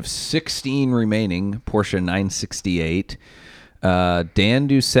 one of 16 remaining Porsche 968. Dan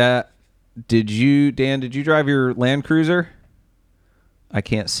Doucette, did you drive your Land Cruiser? I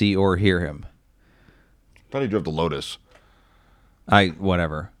can't see or hear him. Thought he drove the Lotus.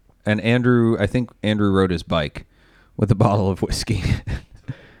 Whatever. And I think Andrew rode his bike with a bottle of whiskey.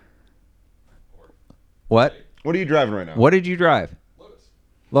 What? What are you driving right now? What did you drive?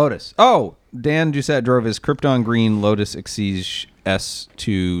 Lotus. Oh, Dan Doucette drove his Krypton Green Lotus Exige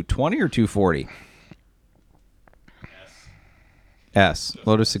S220 or 240? S.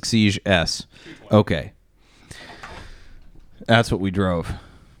 Lotus Exige S. Okay. That's what we drove.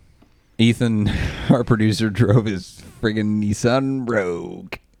 Ethan, our producer, drove his friggin' Nissan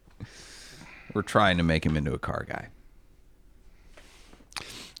Rogue. We're trying to make him into a car guy.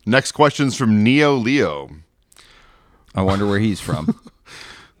 Next question's from Neo Leo. I wonder where he's from.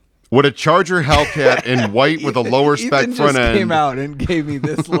 Would a Charger Hellcat in white with a lower spec Ethan front just end? came out and gave me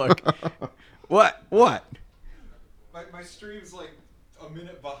this look. What? My stream's like a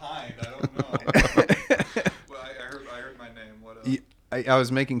minute behind. I don't know. Well, I heard my name. What? I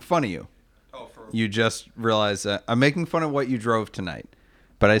was making fun of you. Oh, for You just realized that I'm making fun of what you drove tonight.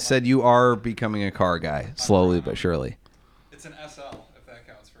 But I said you are becoming a car guy, slowly but surely. it's an SL if that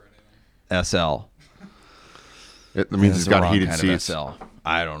counts for anything. SL. It means That's it's the got wrong heated kind seats. of SL.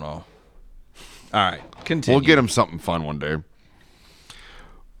 I don't know. All right, continue. We'll get him something fun one day.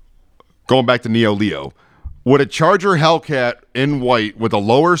 Going back to Neo Leo. Would a Charger Hellcat in white with a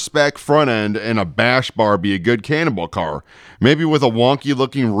lower spec front end and a bash bar be a good cannonball car? Maybe with a wonky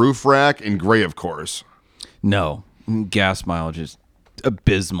looking roof rack and gray, of course. No, gas mileage is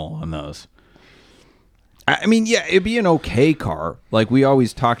abysmal on those. I mean, yeah, it'd be an okay car. Like we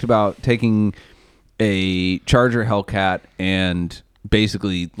always talked about taking a Charger Hellcat and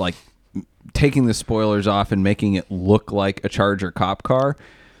basically like taking the spoilers off and making it look like a Charger cop car.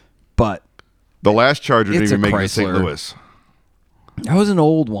 But The last Charger didn't It's even a make it to St. Chrysler. Louis. that was an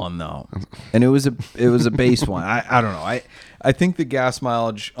old one though, and it was a base one. I don't know. I think the gas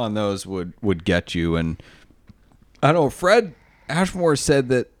mileage on those would get you. And I don't know. Fred Ashmore said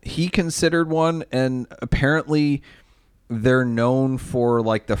that he considered one, and apparently they're known for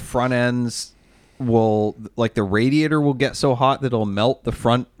like the front ends will like the radiator will get so hot that it'll melt the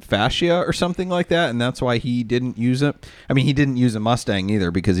front fascia or something like that, and that's why he didn't use it. I mean, he didn't use a Mustang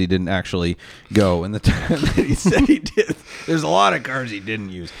either because he didn't actually go in the time that he said he did. There's a lot of cars he didn't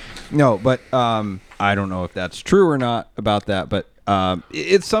use. No, but I don't know if that's true or not about that, but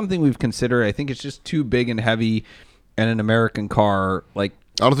it's something we've considered. I think it's just too big and heavy, and an American car like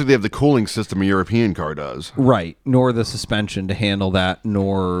I don't think they have the cooling system a European car does. right, nor the suspension to handle that,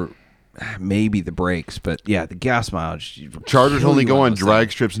 nor maybe the brakes, but yeah, the gas mileage. Chargers kill only you go on those drag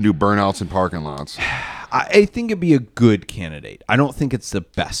things. strips and do burnouts in parking lots. I think it'd be a good candidate. I don't think it's the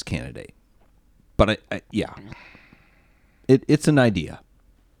best candidate, but yeah, it's an idea.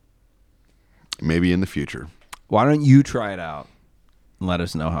 Maybe in the future. Why don't you try it out and let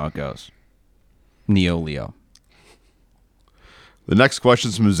us know how it goes? Neo Leo. The next question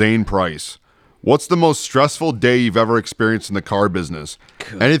is from Zane Price. What's the most stressful day you've ever experienced in the car business?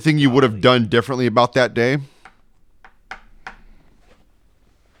 Anything you would have done differently about that day?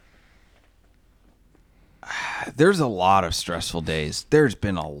 There's a lot of stressful days. There's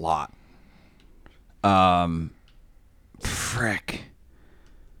been a lot. Frick.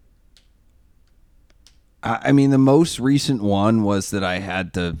 I mean, the most recent one was that I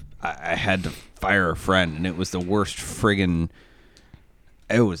had to fire a friend, and it was the worst friggin'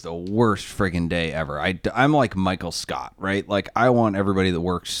 day ever. I'm like Michael Scott, right? Like, I want everybody that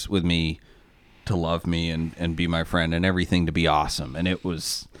works with me to love me and be my friend and everything to be awesome. And it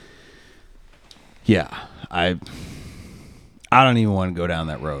was, yeah, I don't even want to go down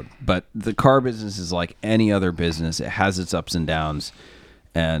that road. But the car business is like any other business. It has its ups and downs.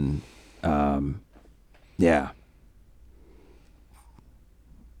 And, yeah.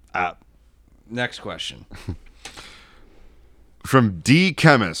 Next question. From D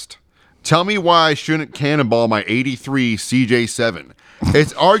Chemist. Tell me why I shouldn't cannonball my 83 CJ7.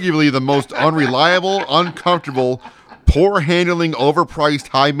 It's arguably the most unreliable, uncomfortable, poor handling, overpriced,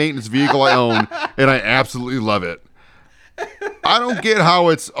 high maintenance vehicle I own, and I absolutely love it. I don't get how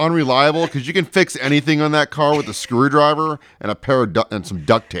it's unreliable because you can fix anything on that car with a screwdriver and a pair of and some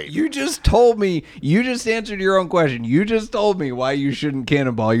duct tape. You just told me. You just answered your own question. You just told me why you shouldn't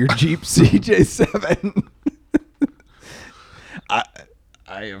cannonball your Jeep CJ7. I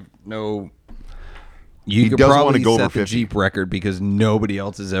have no. You could doesn't probably wanna go set over the 50. Jeep record because nobody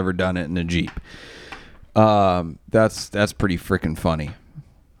else has ever done it in a Jeep. That's pretty freaking funny.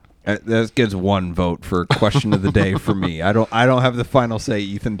 That gets one vote for question of the day for me. I don't have the final say.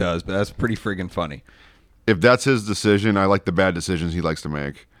 Ethan does, but that's pretty friggin' funny. If that's his decision, I like the bad decisions he likes to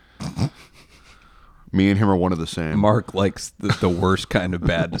make. Me and him are one of the same. Mark likes the worst kind of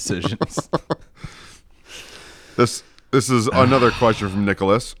bad decisions. This is another question from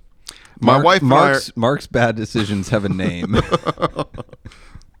Nicholas. My wife and I Mark's bad decisions have a name.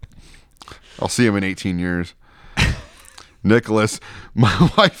 I'll see him in 18 years. Nicholas, my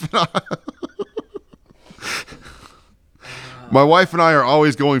wife and I are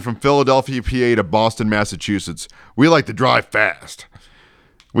always going from Philadelphia, PA to Boston, Massachusetts. We like to drive fast.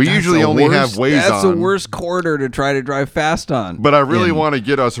 We usually only have Waze on. That's the worst corridor to try to drive fast on. But I really want to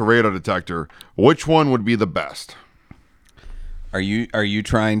get us a radar detector. Which one would be the best? Are you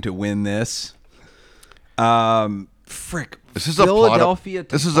trying to win this? Frick. This is Philadelphia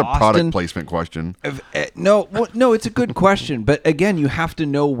this to is a Boston? product placement question. No, it's a good question. But again, you have to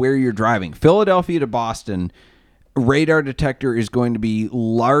know where you're driving. Philadelphia to Boston, radar detector is going to be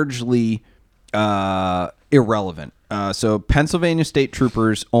largely irrelevant. So Pennsylvania State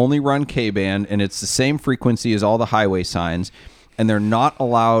Troopers only run K-band, and it's the same frequency as all the highway signs, and they're not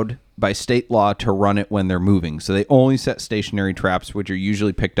allowed by state law to run it when they're moving. So they only set stationary traps, which are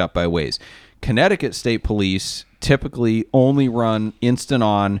usually picked up by Waze. Connecticut State Police typically only run instant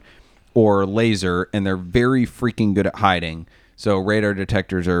on or laser, and they're very freaking good at hiding. So radar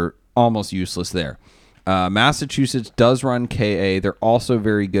detectors are almost useless there. Massachusetts does run KA. They're also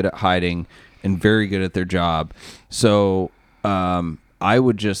very good at hiding and very good at their job. So I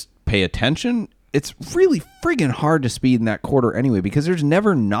would just pay attention. It's really friggin' hard to speed in that quarter anyway because there's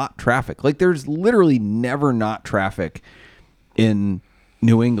never not traffic. Like, there's literally never not traffic in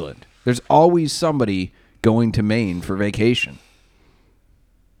New England. There's always somebody going to Maine for vacation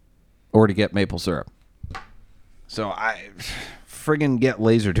or to get maple syrup. So I friggin' get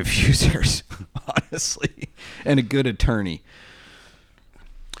laser diffusers, honestly, and a good attorney.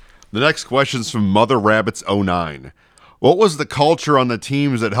 The next question's from Mother Rabbits 09. What was the culture on the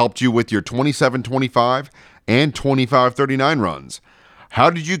teams that helped you with your 27-25 and 25-39 runs? How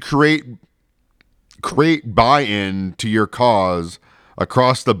did you create buy-in to your cause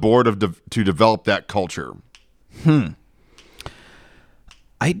across the board to develop that culture?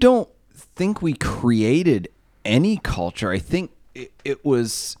 I don't think we created any culture. I think it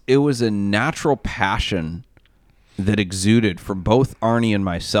was a natural passion that exuded from both Arnie and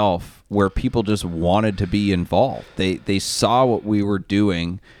myself, where people just wanted to be involved. They saw what we were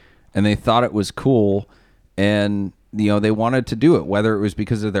doing, and they thought it was cool, and they wanted to do it, whether it was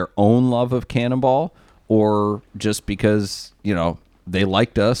because of their own love of Cannonball or just because they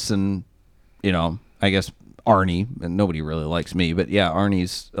liked us, and I guess Arnie, and nobody really likes me, but yeah,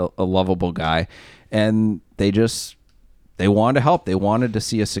 Arnie's a lovable guy, and they wanted to help. They wanted to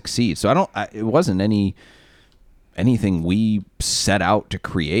see us succeed. So it wasn't anything we set out to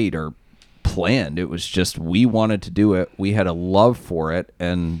create or planned. It was just we wanted to do it. We had a love for it,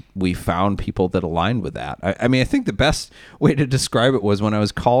 and we found people that aligned with that. I mean, I think the best way to describe it was when I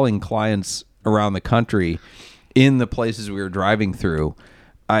was calling clients around the country in the places we were driving through.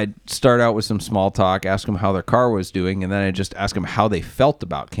 I'd start out with some small talk, ask them how their car was doing, and then I'd just ask them how they felt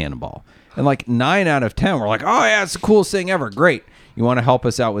about Cannonball. And like 9 out of 10 were like, oh yeah, it's the coolest thing ever. Great. You want to help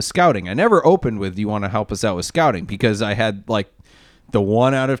us out with scouting? I never opened with, you want to help us out with scouting? Because I had like the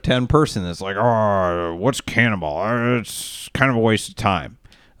 1 out of 10 person that's like, oh, what's Cannonball? It's kind of a waste of time.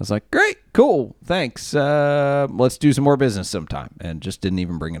 I was like, great, cool, thanks. Let's do some more business sometime, and just didn't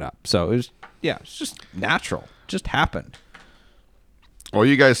even bring it up. So it was, it's just natural. It just happened. Well,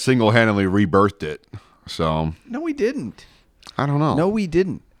 you guys single-handedly rebirthed it, so No, we didn't. I don't know. No, we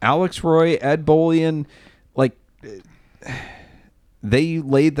didn't. Alex Roy, Ed Bolian, like, they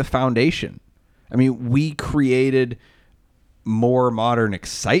laid the foundation. I mean, we created more modern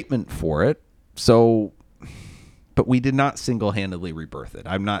excitement for it. So, but we did not single-handedly rebirth it.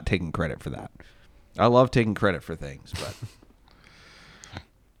 I'm not taking credit for that. I love taking credit for things, but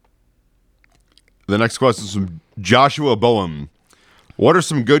The next question is from Joshua Boehm. What are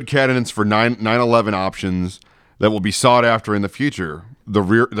some good candidates for 911 options that will be sought after in the future?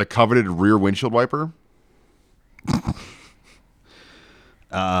 The coveted rear windshield wiper?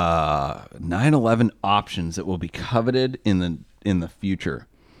 911 options that will be coveted in the future.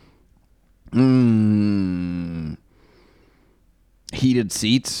 Heated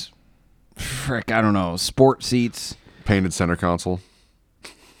seats. Frick, I don't know. Sport seats. Painted center console.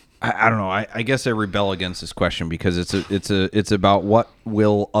 I don't know. I guess I rebel against this question because it's about what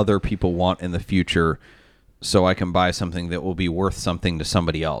will other people want in the future, so I can buy something that will be worth something to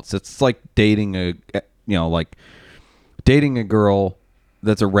somebody else. It's like dating a girl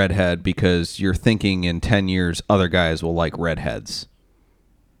that's a redhead because you're thinking in 10 years other guys will like redheads.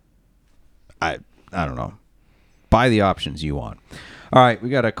 I don't know. Buy the options you want. All right, we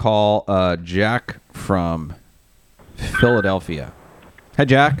got to call Jack from Philadelphia. Hi,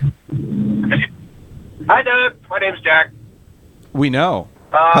 Jack. Hi, Doug. My name's Jack. We know.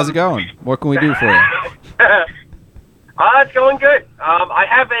 How's it going? What can we do for you? It's going good. I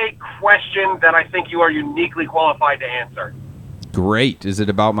have a question that I think you are uniquely qualified to answer. Great. Is it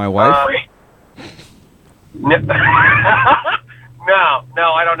about my wife? No,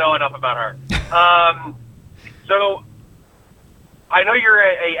 I don't know enough about her. So I know you're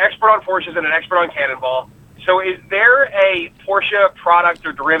a expert on Porsches and an expert on Cannonball. So is there a Porsche product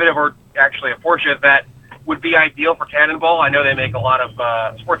or derivative, or actually a Porsche, that would be ideal for Cannonball? I know they make a lot of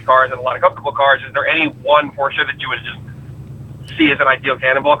sports cars and a lot of comfortable cars. Is there any one Porsche that you would just see as an ideal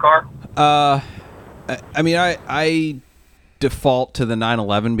Cannonball car? I mean, I default to the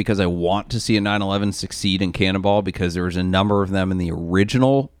 911 because I want to see a 911 succeed in Cannonball, because there was a number of them in the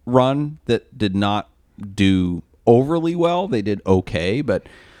original run that did not do overly well. They did okay, but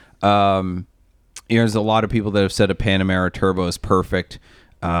there's a lot of people that have said a Panamera Turbo is perfect,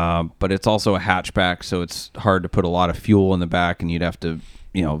 but it's also a hatchback, so it's hard to put a lot of fuel in the back, and you'd have to,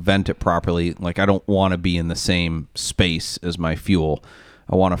 vent it properly. Like, I don't want to be in the same space as my fuel.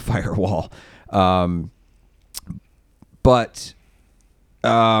 I want a firewall. But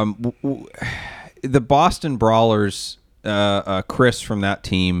the Boston Brawlers, Chris from that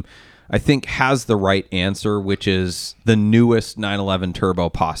team, I think has the right answer, which is the newest 911 Turbo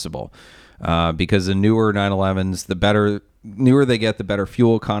possible. Because the newer 911s, the newer they get, the better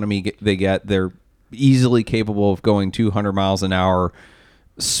fuel economy they get. They're easily capable of going 200 miles an hour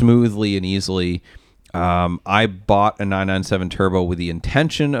smoothly and easily. I bought a 997 Turbo with the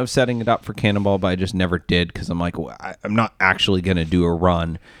intention of setting it up for Cannonball, but I just never did because I'm like, well, I'm not actually going to do a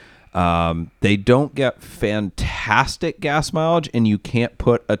run. They don't get fantastic gas mileage, and you can't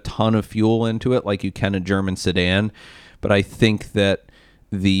put a ton of fuel into it like you can a German sedan. But I think that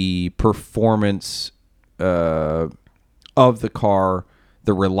the performance of the car,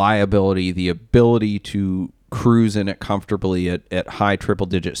 the reliability, the ability to cruise in it comfortably at high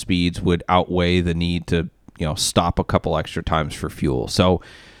triple-digit speeds would outweigh the need to, stop a couple extra times for fuel. So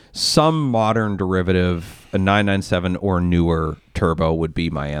some modern derivative, a 997 or newer Turbo, would be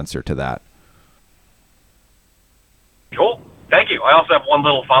my answer to that. Cool. Thank you. I also have one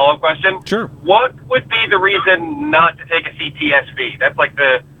little follow-up question. Sure. What would be the reason not to take a CTSV? That's like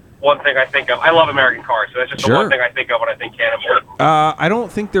the one thing I think of. I love American cars, so that's just the one thing I think of when I think Cannonball. I don't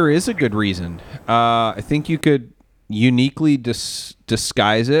think there is a good reason. I think you could uniquely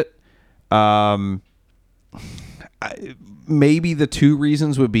disguise it. Maybe the two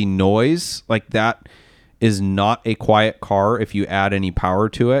reasons would be noise. Like, that is not a quiet car if you add any power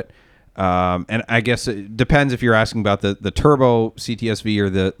to it. And I guess it depends if you're asking about the turbo CTSV or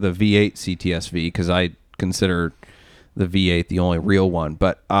the V8 CTSV, because I consider the V8 the only real one.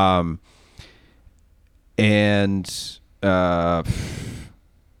 But I guess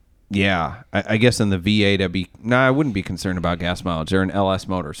in the V8 I wouldn't be concerned about gas mileage. They're an LS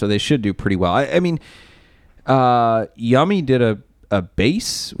motor, so they should do pretty well. I mean, Yummy did a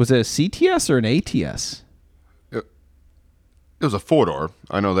base. Was it a CTS or an ATS? It was a four-door.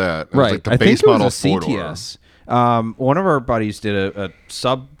 I know that. It Right. was like the I base think it was model a CTS. One of our buddies did a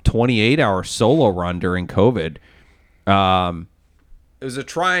sub 28-hour solo run during COVID. It was a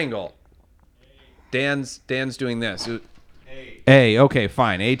triangle. Dan's doing this. A, okay,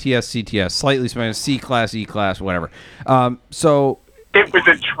 fine. ATS, CTS, slightly Spanish, C class, E class, whatever. So It was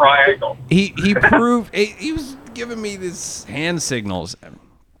a triangle. he proved he was giving me these hand signals.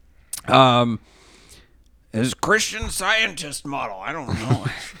 His Christian Scientist model. I don't know.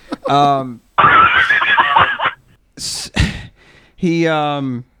 He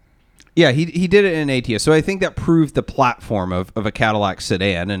did it in ATS. So I think that proved the platform of a Cadillac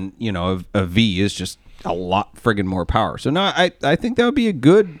sedan, and a V is just a lot friggin' more power. So no, I think that would be a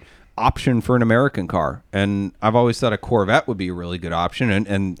good option for an American car. And I've always thought a Corvette would be a really good option,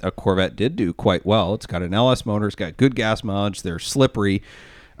 and a Corvette did do quite well. It's got an LS motor, it's got good gas mileage, they're slippery.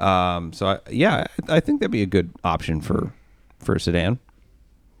 I think that'd be a good option for a sedan.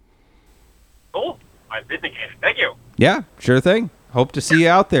 Cool. I'm vindicated. Thank you. Yeah, sure thing. Hope to see you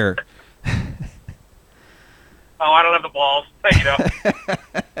out there. Oh, I don't have the balls. Thank you.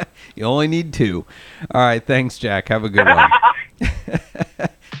 You only need 2. All right, thanks, Jack. Have a good one.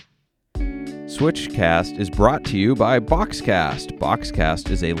 Switchcast is brought to you by Boxcast.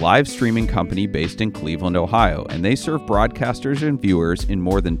 Boxcast is a live streaming company based in Cleveland, Ohio, and they serve broadcasters and viewers in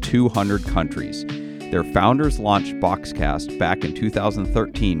more than 200 countries. Their founders launched Boxcast back in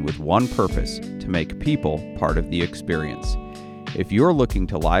 2013 with one purpose: to make people part of the experience. If you're looking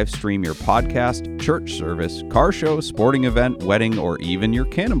to live stream your podcast, church service, car show, sporting event, wedding, or even your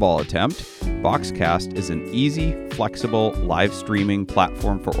cannonball attempt, Boxcast is an easy, flexible live streaming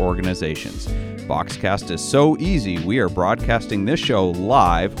platform for organizations. Boxcast is so easy, we are broadcasting this show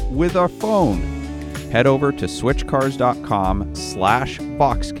live with our phone. Head over to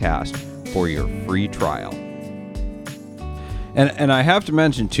switchcars.com/Boxcast for your free trial. And I have to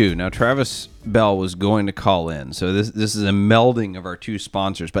mention, too, now Travis Bell was going to call in, so this is a melding of our 2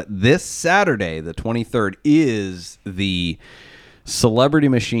 sponsors. But this Saturday, the 23rd, is the Celebrity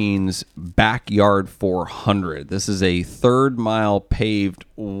Machines Backyard 400. This is a 3rd-mile paved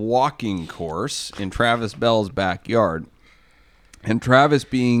walking course in Travis Bell's backyard. And Travis,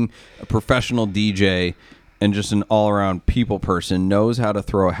 being a professional DJ and just an all-around people person, knows how to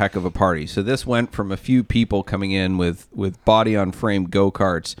throw a heck of a party. So this went from a few people coming in with body-on-frame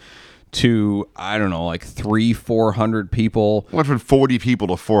go-karts to, I don't know, like 300-400 people. Went from 40 people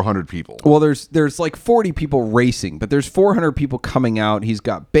to 400 people. Well, there's like 40 people racing, but there's 400 people coming out. He's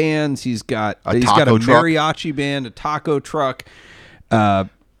got bands. He's got a mariachi band, a taco truck. The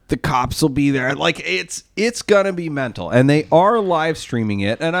cops will be there. Like, it's gonna be mental, and they are live streaming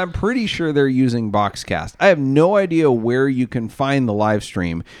it, and I'm pretty sure they're using Boxcast. I have no idea where you can find the live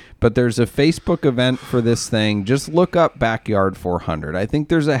stream, but there's a Facebook event for this thing. Just look up Backyard 400. I think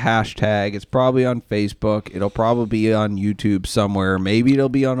there's a hashtag. It's probably on Facebook. It'll probably be on YouTube somewhere. Maybe it'll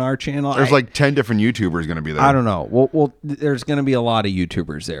be on our channel. There's like 10 different YouTubers going to be there. I don't know. Well, there's going to be a lot of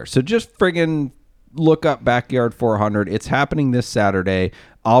YouTubers there. So just friggin' look up Backyard 400. It's happening this Saturday.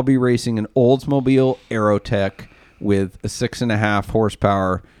 I'll be racing an Oldsmobile Aerotech with a 6.5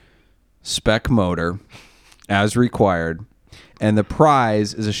 horsepower spec motor as required. And the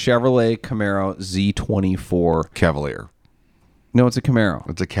prize is a Chevrolet Camaro Z24. Cavalier. No, it's a Camaro.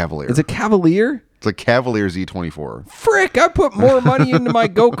 It's a Cavalier. It's a Cavalier? It's a Cavalier Z24. Frick, I put more money into my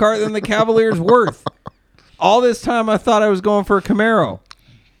go-kart than the Cavalier's worth. All this time I thought I was going for a Camaro.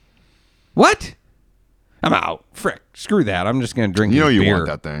 What? I'm out. Frick. Screw that. I'm just going to drink You know this you beer. want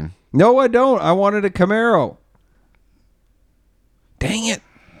that thing. No, I don't. I wanted a Camaro. Dang it.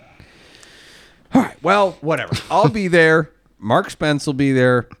 All right. Well, whatever. I'll be there. Mark Spence will be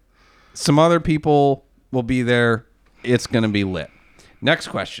there. Some other people will be there. It's going to be lit. Next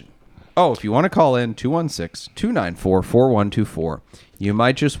question. Oh, if you want to call in, 216-294-4124. You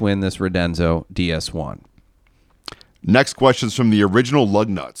might just win this Redenzo DS1. Next question's from the original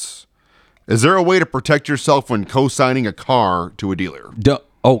Lugnuts. Is there a way to protect yourself when co-signing a car to a dealer?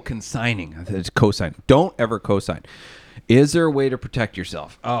 Consigning. It's co-signing. Don't ever co-sign. Is there a way to protect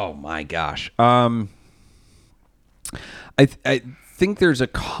yourself? Oh, my gosh. I think there's a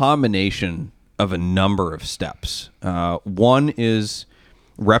combination of a number of steps. One is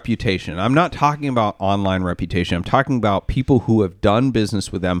reputation. I'm not talking about online reputation. I'm talking about people who have done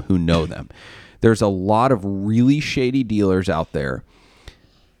business with them, who know them. There's a lot of really shady dealers out there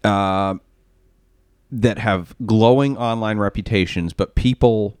that have glowing online reputations, but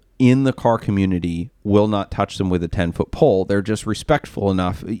people in the car community will not touch them with a 10-foot pole. They're just respectful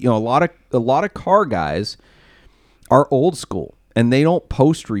enough. You know, a lot of car guys are old school, and they don't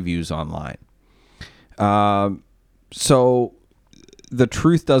post reviews online. So the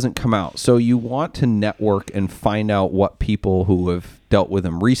truth doesn't come out. So you want to network and find out what people who have dealt with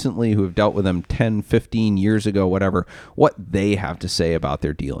them recently, who have dealt with them 10, 15 years ago, whatever, what they have to say about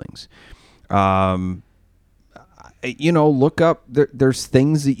their dealings. Look up, there's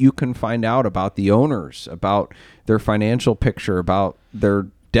things that you can find out about the owners, about their financial picture, about their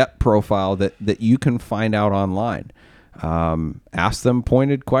debt profile that you can find out online. Ask them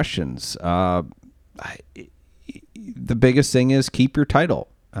pointed questions. The biggest thing is keep your title.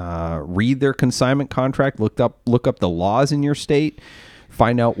 Read their consignment contract. Look up the laws in your state.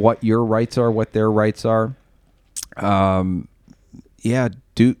 Find out what your rights are, what their rights are. Do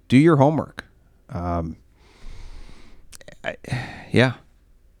your homework.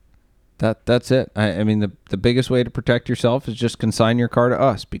 That's it. I mean, the biggest way to protect yourself is just consign your car to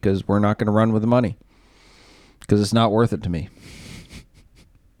us, because we're not going to run with the money, because it's not worth it to me.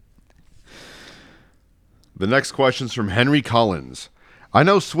 The next question's from Henry Collins. I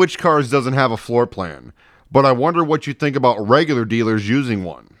know Switch Cars doesn't have a floor plan, but I wonder what you think about regular dealers using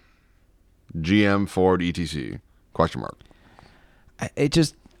one. GM, Ford, etc. Question mark. I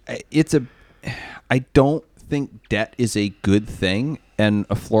don't think debt is a good thing, and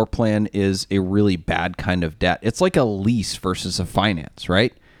a floor plan is a really bad kind of debt. It's like a lease versus a finance,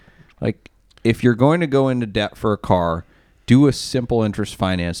 right? Like, if you're going to go into debt for a car, do a simple interest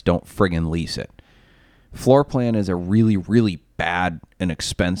finance. Don't friggin' lease it. Floor plan is a really, really bad and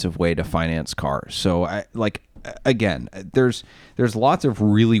expensive way to finance cars. So there's lots of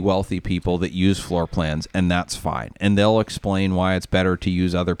really wealthy people that use floor plans, and that's fine. And they'll explain why it's better to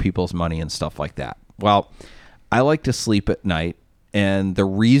use other people's money and stuff like that. Well, I like to sleep at night, and the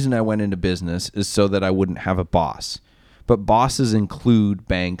reason I went into business is so that I wouldn't have a boss. But bosses include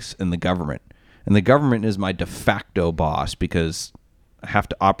banks and the government. And the government is my de facto boss, because I have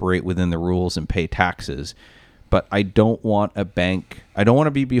to operate within the rules and pay taxes. But I don't want a bank. I don't want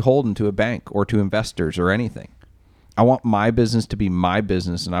to be beholden to a bank or to investors or anything. I want my business to be my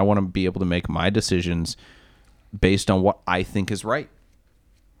business, and I want to be able to make my decisions based on what I think is right.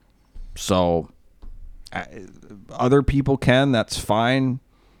 So other people can, that's fine.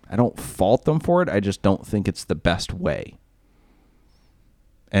 I don't fault them for it. I just don't think it's the best way.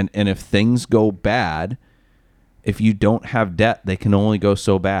 And if things go bad, if you don't have debt, they can only go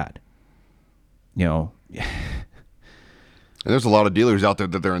so bad. And there's a lot of dealers out there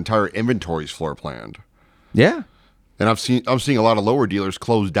that their entire inventory is floor planned. Yeah. And I'm seeing a lot of lower dealers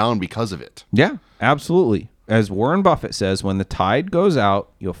close down because of it. Yeah, absolutely. As Warren Buffett says, when the tide goes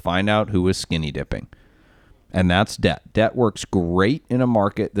out, you'll find out who is skinny dipping. And that's debt. Debt works great in a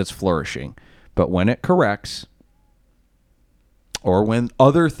market that's flourishing. But when it corrects, or when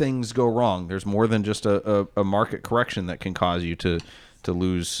other things go wrong, there's more than just a market correction that can cause you to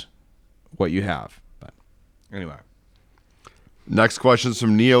lose what you have. But anyway. Next question's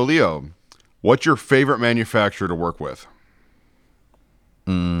from Neo Leo. What's your favorite manufacturer to work with?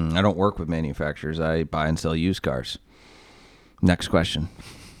 I don't work with manufacturers. I buy and sell used cars. Next question.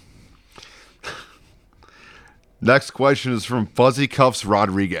 Next question is from Fuzzy Cuffs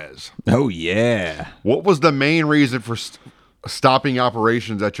Rodriguez. Oh, yeah. What was the main reason for stopping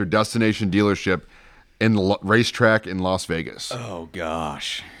operations at your destination dealership in the racetrack in Las Vegas? Oh,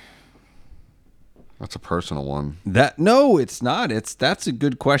 gosh. That's a personal one. No, it's not. That's a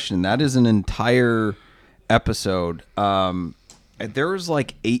good question. That is an entire episode. There was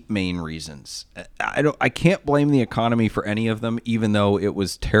like 8 main reasons. I can't blame the economy for any of them, even though it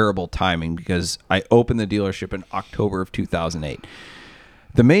was terrible timing, because I opened the dealership in October of 2008.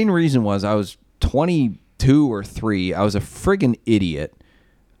 The main reason was I was 22 or 3. I was a friggin' idiot.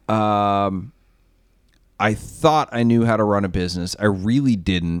 I thought I knew how to run a business. I really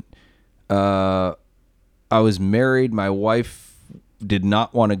didn't. I was married. My wife did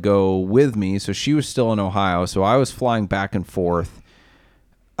not want to go with me, so she was still in Ohio. So I was flying back and forth.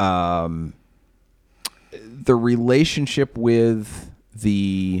 The relationship with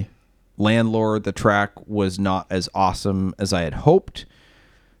the landlord, the track, was not as awesome as I had hoped.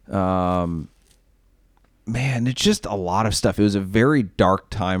 Man, it's just a lot of stuff. It was a very dark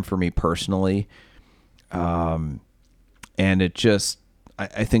time for me personally. And it just,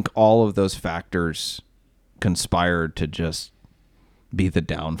 I think all of those factors conspired to just be the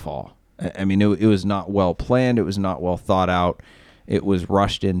downfall. I mean, it was not well planned. It was not well thought out. It was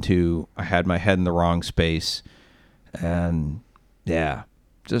rushed into. I had my head in the wrong space. And yeah,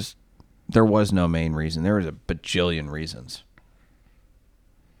 just, there was no main reason. There was a bajillion reasons.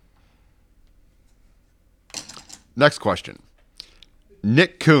 Next question.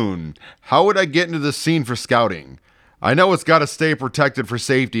 Nick Kuhn, how would I get into the scene for scouting? I know it's got to stay protected for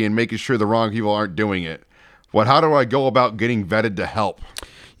safety and making sure the wrong people aren't doing it. But how do I go about getting vetted to help?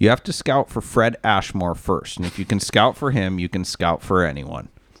 You have to scout for Fred Ashmore first. And if you can scout for him, you can scout for anyone.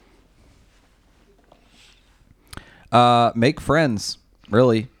 Make friends.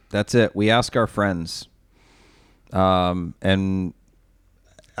 Really. That's it. We ask our friends. And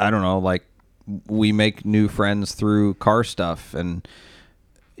I don't know, like, we make new friends through car stuff. And,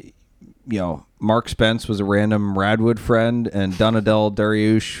 you know, Mark Spence was a random Radwood friend, and Donadel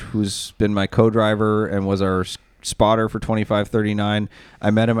Dariush, who's been my co-driver and was our spotter for 2539. I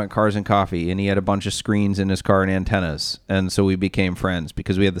met him at Cars and Coffee, and he had a bunch of screens in his car and antennas, and so we became friends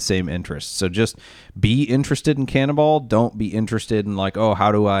because we had the same interests. So just be interested in Cannonball. Don't be interested in like, oh,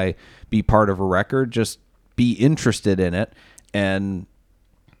 how do I be part of a record? Just be interested in it and,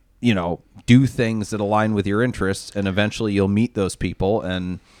 you know, do things that align with your interests, and eventually you'll meet those people,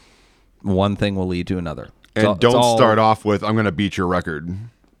 and one thing will lead to another. And don't start off with, I'm going to beat your record.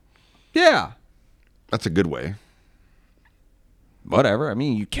 Yeah. That's a good way. Whatever. I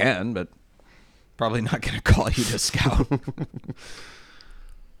mean, you can, but probably not going to call you to scout.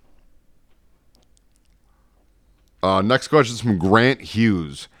 Next question is from Grant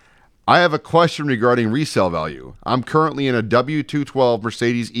Hughes. I have a question regarding resale value. I'm currently in a W212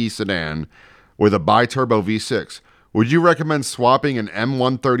 Mercedes E sedan with a bi-turbo V6. Would you recommend swapping an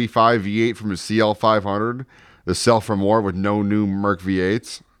M135 V8 from a CL500 to sell for more with no new Merc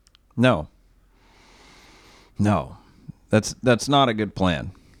V8s? No. That's not a good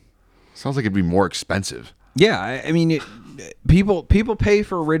plan. Sounds like it'd be more expensive. Yeah, I mean, people pay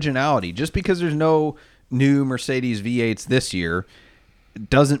for originality. Just because there's no new Mercedes V8s this year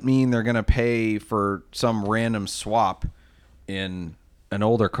doesn't mean they're going to pay for some random swap in an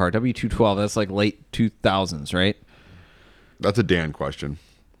older car. W212, that's like late 2000s, right? That's a Dan question.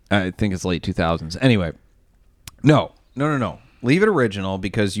 I think it's late 2000s. Anyway, no. Leave it original,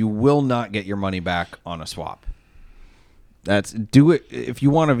 because you will not get your money back on a swap. Do it if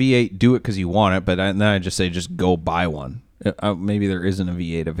you want a V8. Do it because you want it. But then I just say just go buy one. Maybe there isn't a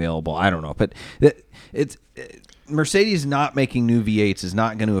V8 available. I don't know. But it's Mercedes not making new V8s is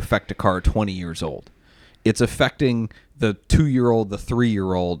not going to affect a car 20 years old. It's affecting the 2-year-old, the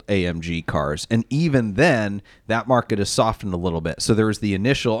 3-year-old AMG cars. And even then, that market has softened a little bit. So there was the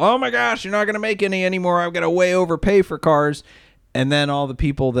initial, oh my gosh, you're not going to make any anymore. I've got to way overpay for cars. And then all the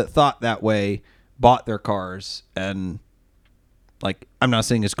people that thought that way bought their cars. And, like, I'm not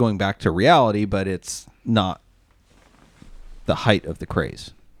saying it's going back to reality, but it's not the height of the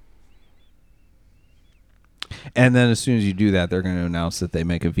craze. And then as soon as you do that, they're going to announce that they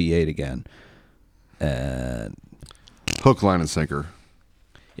make a V8 again. And Hook, line, and sinker.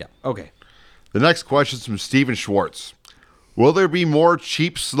 yeah, okay. The next question is from Steven Schwartz. Will there be more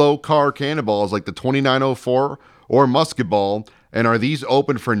cheap, slow car cannonballs like the 2904 or Musket Ball, and are these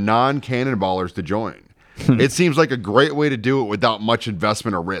open for non-cannonballers to join? It seems like a great way to do it without much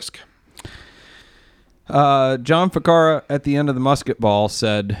investment or risk. John Ficarra at the end of the Musket Ball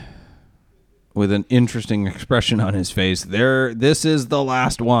said, with an interesting expression on his face, this is the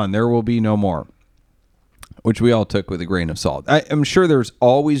last one. There will be no more. Which we all took with a grain of salt. I'm sure there's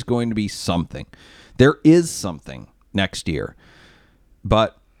always going to be something. There is something next year.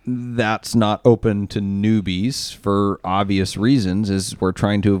 But that's not open to newbies for obvious reasons, as we're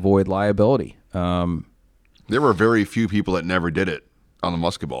trying to avoid liability. There were very few people that never did it on the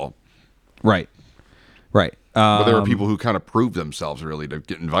Musket Ball. Right. But there were people who kind of proved themselves really to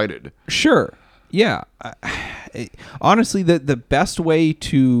get invited. Sure. Yeah. Honestly, the best way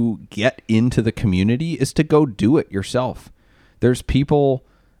to get into the community is to go do it yourself. There's people,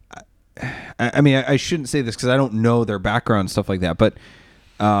 I mean, I shouldn't say this because I don't know their background and stuff like that, but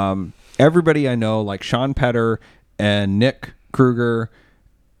everybody I know, like Sean Petter and Nick Kruger,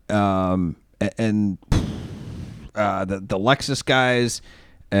 and the Lexus guys,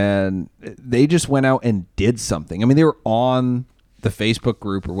 and they just went out and did something. I mean, they were on the Facebook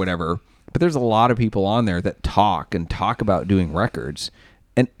group or whatever, but there's a lot of people on there that talk about doing records,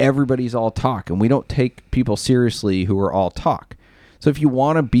 and everybody's all talk, and we don't take people seriously who are all talk. So if you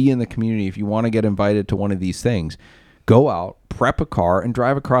want to be in the community, if you want to get invited to one of these things, go out, prep a car, and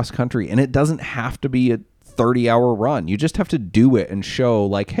drive across country. And it doesn't have to be a 30-hour run. You just have to do it and show,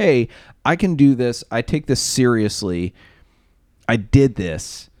 like, hey, I can do this. I take this seriously. I did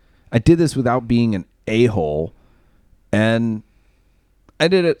this without being an a-hole, and I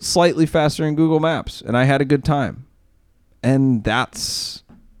did it slightly faster in Google Maps, and I had a good time. And that's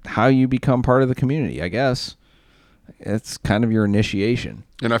how you become part of the community, I guess. It's kind of your initiation.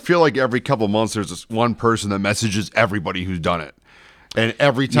 And I feel like every couple months there's this one person that messages everybody who's done it. And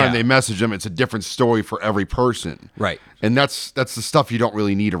every time they message them, it's a different story for every person. Right. And that's the stuff you don't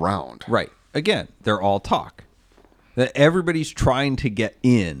really need around. Right. again, they're all talk. That everybody's trying to get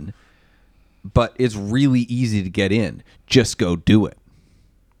in, but it's really easy to get in. Just go do it.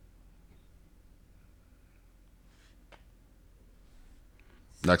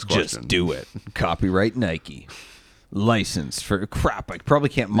 Next question. Just do it. Copyright Nike. Licensed for crap. I probably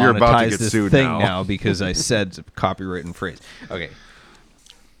can't You're about to monetize get this sued thing now. now because I said copywritten phrase. Okay.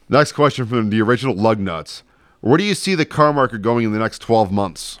 Next question from the original Lug Nuts. Where do you see the car market going in the next 12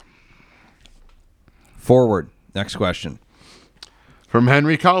 months? Forward. Next question. From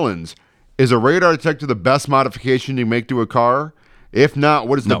Henry Collins. Is a radar detector the best modification you make to a car? If not,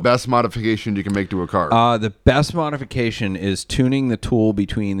 what is the No. best modification you can make to a car? The best modification is tuning the tool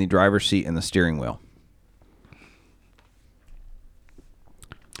between the driver's seat and the steering wheel.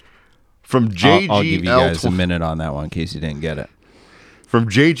 From I'll give you guys a JGL minute on that one in case you didn't get it. from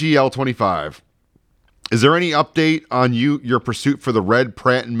JGL25. Is there any update on your pursuit for the red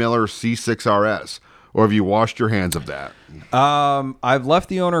Pratt & Miller C6 RS? Or have you washed your hands of that? I've left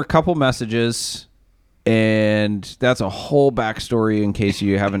the owner a couple messages, and that's a whole backstory in case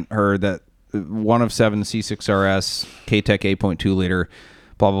you haven't heard that one of 7 C6 RS, K-Tech 8.2 liter,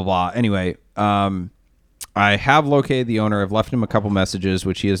 blah, blah, blah. Anyway, I have located the owner. I've left him a couple messages,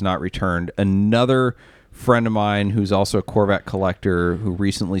 which he has not returned. Another friend of mine who's also a Corvette collector who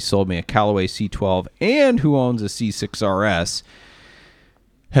recently sold me a Callaway C12 and who owns a C6 RS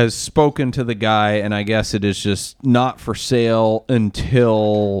has spoken to the guy, and I guess it is just not for sale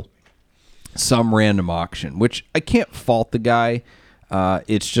until some random auction, which I can't fault the guy.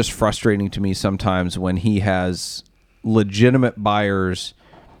 It's just frustrating to me sometimes when he has legitimate buyers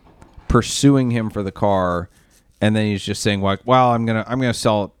pursuing him for the car, and then he's just saying like, "Well, I'm gonna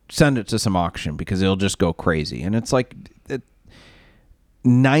sell it, send it to some auction because it'll just go crazy." And it's like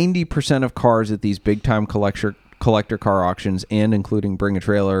 90% of cars at these big time collector car auctions, and including Bring a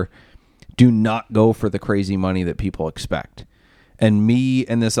Trailer, do not go for the crazy money that people expect. And me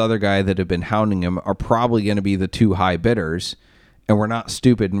and this other guy that have been hounding him are probably going to be the two high bidders, and we're not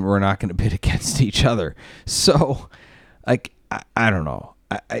stupid and we're not going to bid against each other. So, like, I don't know.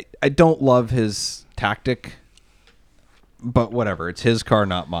 I don't love his tactic, but whatever. It's his car,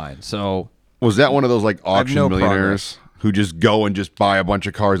 not mine. So Was that one of those like auction no millionaires who just go and just buy a bunch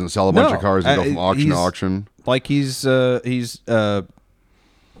of cars and sell a bunch of cars and go from auction to auction? Like he's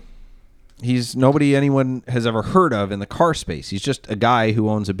nobody anyone has ever heard of in the car space. He's just a guy who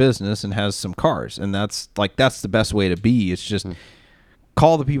owns a business and has some cars, and that's the best way to be. It's just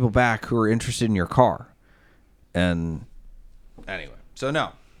call the people back who are interested in your car. And anyway, so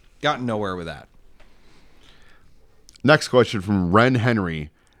no, gotten nowhere with that. Next question from Ren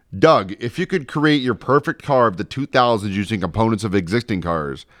Henry. Doug, if you could create your perfect car of the 2000s using components of existing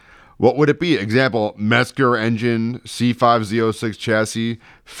cars, what would it be? Example, Metzger engine, C5Z06 chassis,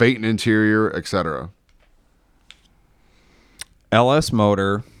 Phaeton interior, etc. LS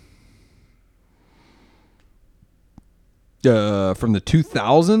motor from the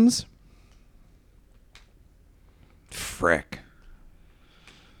 2000s. Frick.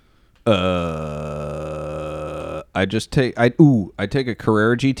 I take a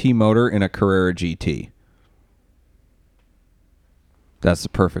Carrera GT motor and a Carrera GT. That's the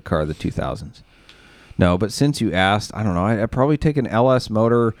perfect car of the 2000s. No, but since you asked, I don't know. I'd probably take an LS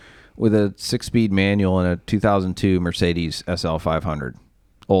motor with a 6-speed manual and a 2002 Mercedes SL 500,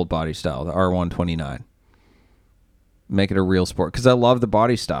 old body style, the R129. Make it a real sport because I love the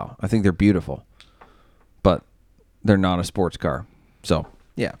body style. I think they're beautiful, but they're not a sports car. So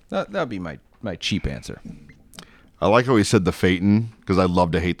yeah, that'd be my cheap answer. I like how he said the Phaeton because I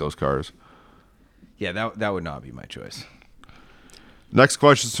love to hate those cars. Yeah, that would not be my choice. Next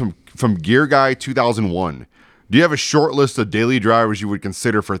question is from Gear Guy 2001. Do you have a short list of daily drivers you would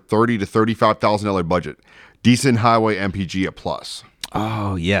consider for $30,000 to $35,000 budget? Decent highway MPG a plus.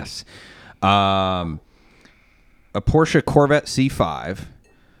 Oh yes, a Porsche Corvette C5,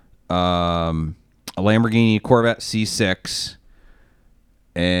 a Lamborghini Corvette C6,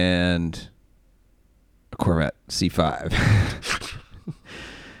 and a Corvette C5.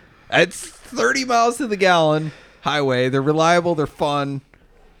 It's 30 miles to the gallon highway. They're reliable. They're fun.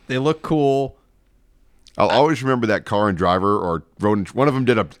 They look cool. I'll always remember that Car and Driver or Road. One of them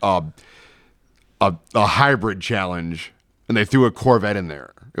did a hybrid challenge, and they threw a Corvette in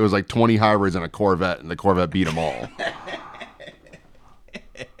there. It was like 20 hybrids and a Corvette, and the Corvette beat them all.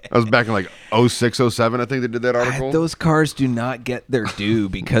 That was back in like 06, 07, I think they did that article. Those cars do not get their due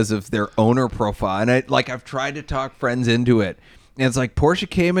because of their owner profile. And I've tried to talk friends into it. And it's like Porsche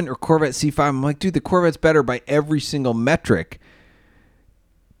Cayman or Corvette C5. I'm like, dude, the Corvette's better by every single metric.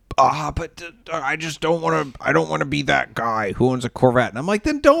 but I just don't want to. I don't want to be that guy who owns a Corvette. And I'm like,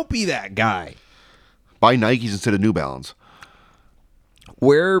 then don't be that guy. Buy Nikes instead of New Balance.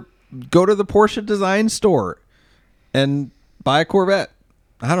 Go to the Porsche design store and buy a Corvette.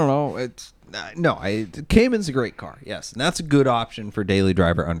 I don't know. Cayman's a great car, yes, and that's a good option for daily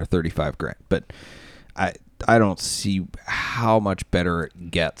driver under $35,000. But I don't see how much better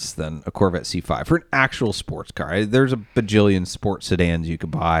it gets than a Corvette C5 for an actual sports car. There's a bajillion sports sedans you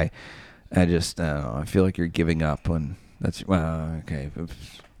could buy. I don't know. I feel like you're giving up on that's okay.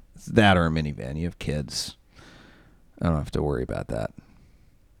 It's that or a minivan. You have kids. I don't have to worry about that.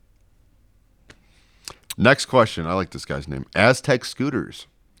 Next question. I like this guy's name. Aztec Scooters.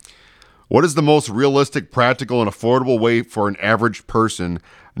 What is the most realistic, practical, and affordable way for an average person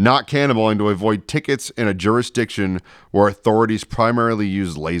not cannibalizing to avoid tickets in a jurisdiction where authorities primarily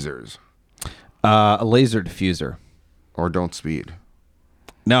use lasers? A laser diffuser. Or don't speed?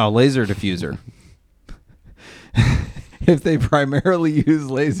 No, laser diffuser. If they primarily use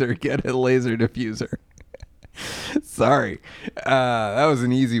laser, get a laser diffuser. Sorry. That was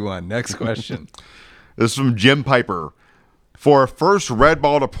an easy one. Next question. This is from Jim Piper. For a first Red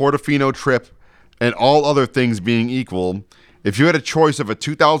Ball to Portofino trip and all other things being equal, if you had a choice of a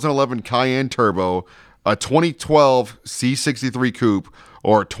 2011 Cayenne Turbo, a 2012 C63 Coupe,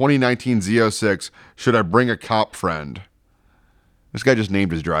 or a 2019 Z06, should I bring a cop friend? This guy just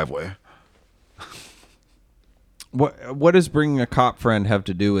named his driveway. What does bringing a cop friend have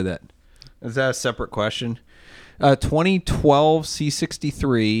to do with it? Is that a separate question? 2012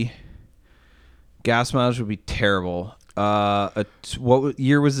 C63 gas mileage would be terrible. What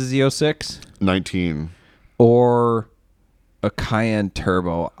year was the Z06? 19. Or a Cayenne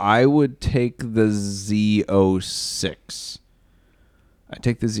Turbo. I would take the Z06. I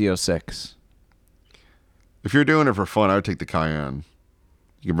take the Z06. If you're doing it for fun, I would take the Cayenne.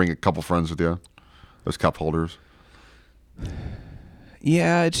 You can bring a couple friends with you. Those cup holders.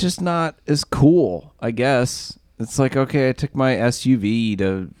 Yeah, it's just not as cool, I guess. It's like, okay, I took my SUV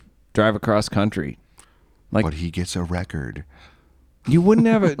to drive across country. Like, but he gets a record. You wouldn't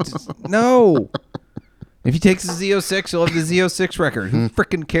have it. No. If he takes the Z06, he'll have the Z06 record. Who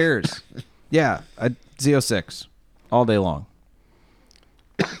freaking cares? Yeah, a Z06 all day long.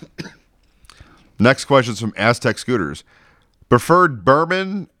 Next question is from Aztec Scooters. Preferred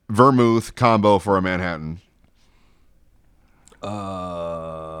bourbon, vermouth combo for a Manhattan?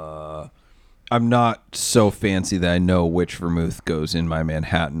 I'm not so fancy that I know which vermouth goes in my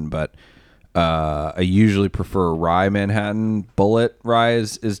Manhattan, but I usually prefer a rye Manhattan. Bullet rye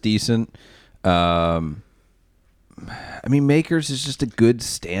is decent. I mean, Makers is just a good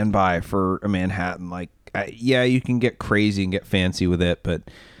standby for a Manhattan. Like, yeah, you can get crazy and get fancy with it, but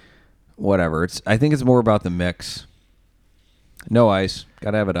whatever. I think it's more about the mix. No ice.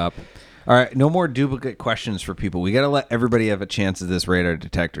 Got to have it up. All right, no more duplicate questions for people. We got to let everybody have a chance at this radar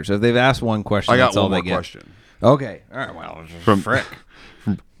detector. So if they've asked one question, I got that's all one more they get. question. Okay. All right, well, From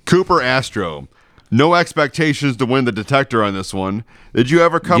Cooper Astro. No expectations to win the detector on this one. Did you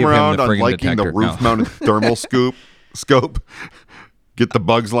ever come Give him around the on friggin' liking the detector. roof-mounted thermal scope? Get the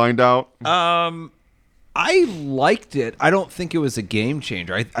bugs lined out? I liked it. I don't think it was a game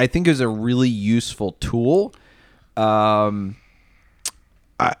changer. I think it was a really useful tool.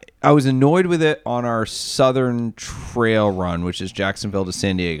 I was annoyed with it on our southern trail run, which is Jacksonville to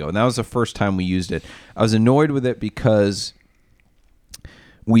San Diego. And that was the first time we used it. I was annoyed with it because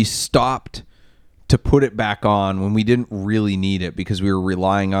we stopped to put it back on when we didn't really need it because we were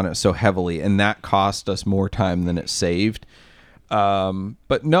relying on it so heavily. And that cost us more time than it saved.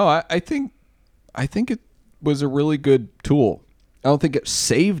 But no, I think it was a really good tool. I don't think it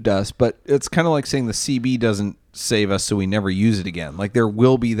saved us, but it's kind of like saying the CB doesn't save us, so we never use it again. Like, there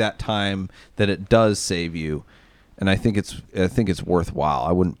will be that time that it does save you, and I think it's worthwhile.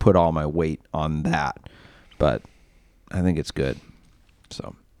 I wouldn't put all my weight on that, but I think it's good.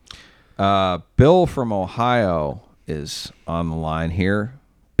 So, Bill from Ohio is on the line here.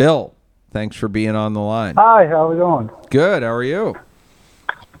 Bill, thanks for being on the line. Hi, how are we doing? Good. How are you?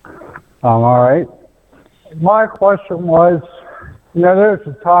 I'm all right. My question was, there's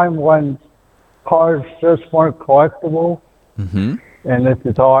a time when cars just weren't collectible, Mm-hmm. and if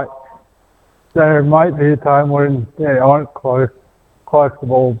you thought there might be a time when they aren't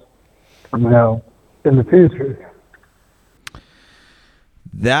collectible, in the future.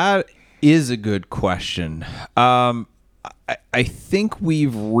 That is a good question. I think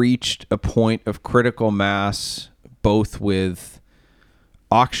we've reached a point of critical mass, both with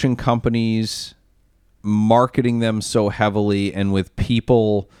auction companies marketing them so heavily and with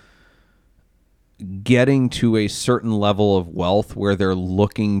people getting to a certain level of wealth where they're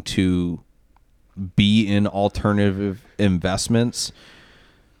looking to be in alternative investments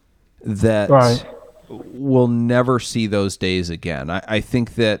that Right. we'll never see those days again. I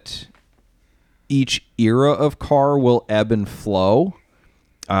think that each era of car will ebb and flow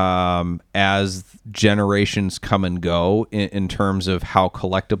as generations come and go in terms of how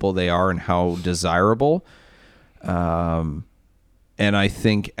collectible they are and how desirable. And I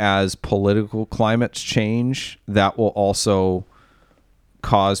think as political climates change, that will also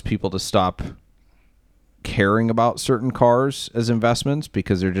cause people to stop caring about certain cars as investments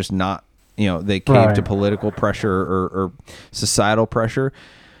because they're just not, they cave to Right. political pressure or societal pressure.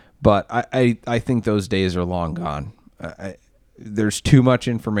 But I think those days are long gone. There's too much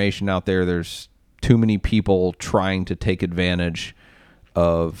information out there. There's too many people trying to take advantage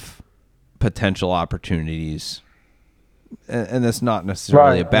of potential opportunities. And that's not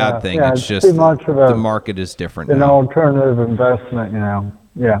necessarily a Right, bad yeah, thing. yeah, It's it's just too much of the a- market is different An now. alternative investment,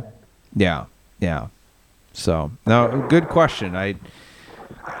 Yeah. Yeah. So, no, good question. I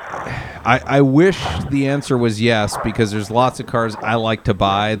wish the answer was yes, because there's lots of cars I like to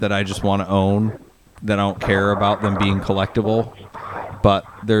buy that I just want to own, that I don't care about them being collectible. But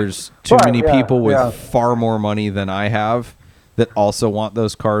there's too Right, many yeah, people with yeah. far more money than I have that also want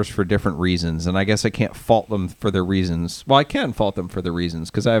those cars for different reasons. And I guess I can't fault them for their reasons. Well, I can fault them for their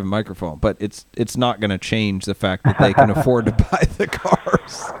reasons because I have a microphone, but it's not going to change the fact that they can afford to buy the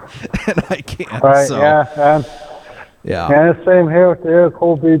cars, and I can't. Right, so, yeah. yeah. And the same here with the air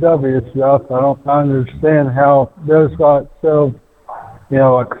cooled VW stuff. I don't understand how those got so,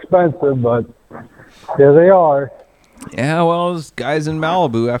 expensive, but here they are. Yeah, well, those guys in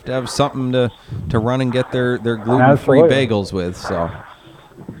Malibu have to have something to run and get their gluten-free Absolutely. bagels with. So,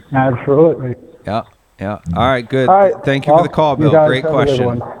 Absolutely. yeah. All right, good. All right, Thank you for the well, call, you Bill. guys Great have a good question.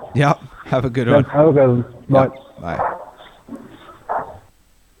 one. Yep. Have a good Yeah, one. have a good one. Yeah, Bye. bye.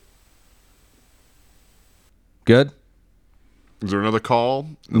 Good. Is there another call?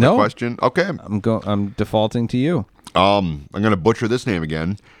 No. Question? Okay. I'm defaulting to you. I'm gonna butcher this name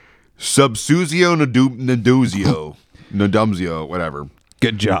again. Subsuzio Nadumzio, whatever.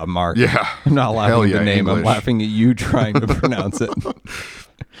 Good job, Mark. Yeah. I'm not laughing Hell at yeah, the name. I'm English. laughing at you trying to pronounce it.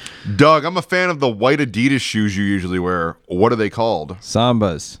 Doug, I'm a fan of the white Adidas shoes you usually wear. What are they called?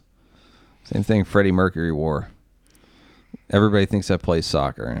 Sambas. Same thing Freddie Mercury wore. Everybody thinks I play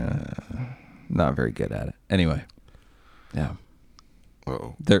soccer. Not very good at it. Anyway. Yeah.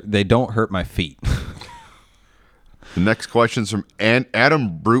 Oh. They don't hurt my feet. The next question's from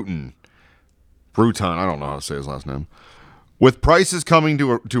Adam Bruton. I don't know how to say his last name. With prices coming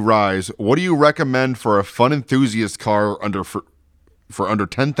to rise, what do you recommend for a fun enthusiast car for under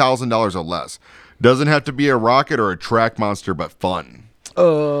 $10,000 or less? Doesn't have to be a rocket or a track monster, but fun.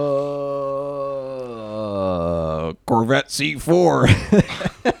 Corvette C4.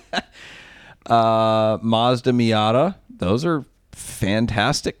 Mazda Miata. Those are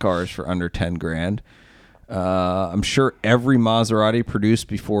fantastic cars for under 10 grand. I'm sure every Maserati produced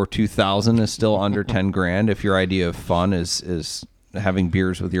before 2000 is still under 10 grand. If your idea of fun is having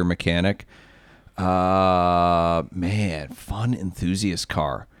beers with your mechanic, man, fun enthusiast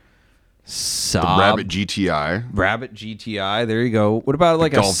car. Saab, Rabbit GTI. Rabbit GTI. There you go. What about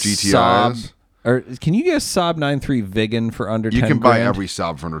like Golf a GTIs? Saab? Or can you get a Saab 9.3 Vigan for under 10 You can grand? buy every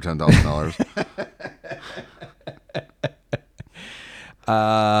Saab for under $10,000.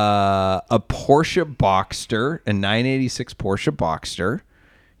 A Porsche Boxster, a 986 Porsche Boxster,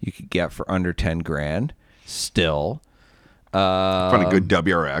 you could get for under 10 grand. Still, Find a good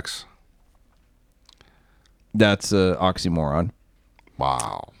WRX. that's a oxymoron.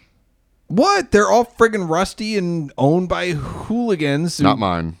 Wow. What? They're all friggin' rusty and owned by hooligans. who- Not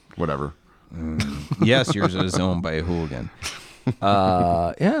mine. Whatever. Yes, yours is owned by a hooligan.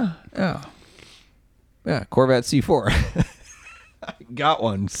 Yeah. Corvette C4. I got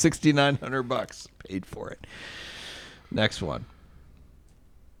one. $6,900 paid for it. Next one.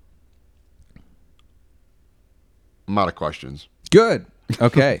 I'm out of questions. Good.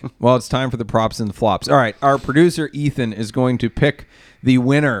 Okay. Well, it's time for the props and the flops. All right. Our producer, Ethan, is going to pick the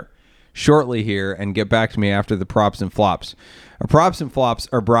winner shortly here and get back to me after the props and flops. Our props and flops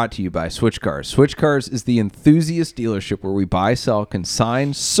are brought to you by Switch Cars. Switch Cars is the enthusiast dealership where we buy, sell,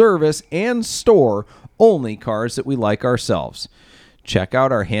 consign, service, and store only cars that we like ourselves. Check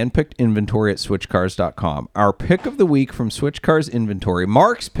out our hand-picked inventory at switchcars.com. Our pick of the week from Switch Cars inventory,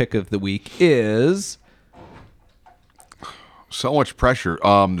 Mark's pick of the week is So much pressure. The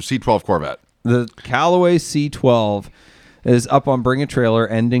C12 Corvette. the Callaway C12. is up on Bring a Trailer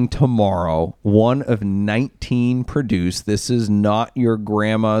ending tomorrow. One of 19 produced. This is not your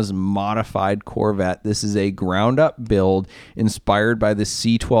grandma's modified Corvette. This is a ground-up build inspired by the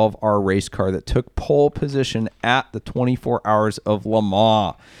C12R race car that took pole position at the 24 Hours of Le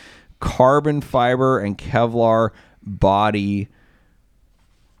Mans. Carbon fiber and Kevlar body,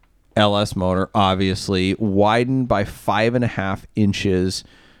 LS motor, obviously, widened by 5.5 inches.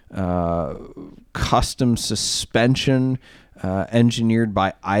 Custom suspension, engineered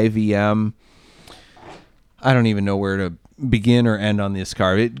by IVM. I don't even know where to begin or end on this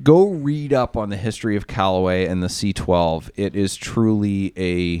car. Go read up on the history of Callaway and the C12. It is truly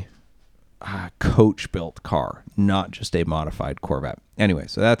a coach-built car, not just a modified Corvette. Anyway,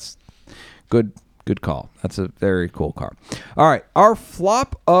 so that's good call. That's a very cool car. All right, our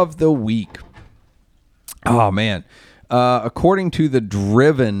flop of the week. Oh, man. According to the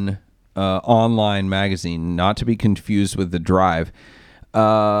Driven online magazine, not to be confused with the Drive,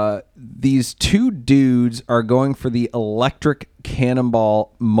 these two dudes are going for the electric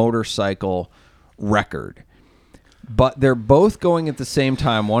Cannonball motorcycle record. But they're both going at the same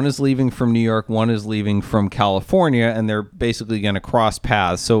time. One is leaving from New York, one is leaving from California, and they're basically going to cross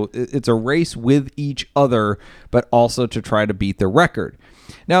paths. So it's a race with each other, but also to try to beat the record.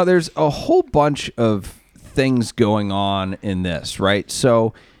 Now, there's a whole bunch of things going on in this, right?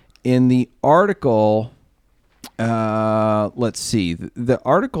 So in the article, let's see, the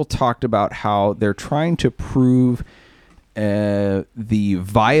article talked about how they're trying to prove the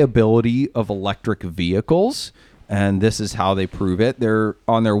viability of electric vehicles, and this is how they prove it. They're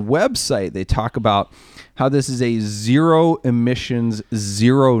on their website, they talk about how this is a zero emissions,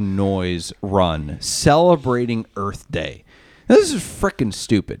 zero noise run celebrating Earth Day. This is freaking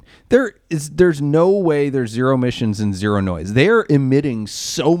stupid. There's no way there's zero emissions and zero noise. They're emitting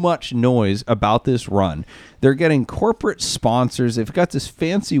so much noise about this run. They're getting corporate sponsors. They've got this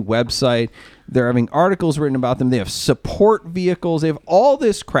fancy website. They're having articles written about them. They have support vehicles. They have all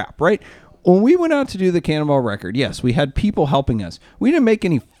this crap, right? When we went out to do the Cannonball record, yes, we had people helping us. We didn't make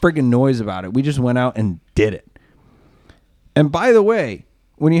any friggin' noise about it. We just went out and did it. And by the way,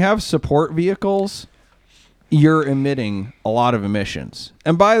 when you have support vehicles, you're emitting a lot of emissions.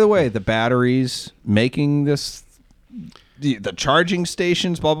 And by the way, the batteries making this, the charging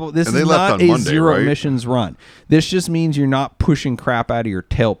stations, blah, blah, blah, this is not a zero emissions run. This just means you're not pushing crap out of your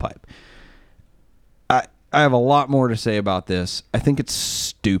tailpipe. I have a lot more to say about this. I think it's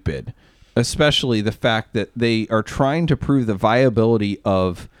stupid, especially the fact that they are trying to prove the viability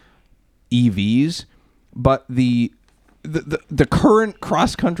of EVs, but the current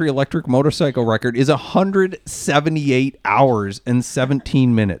cross-country electric motorcycle record is 178 hours and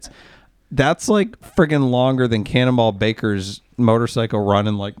 17 minutes. That's like friggin' longer than Cannonball Baker's motorcycle run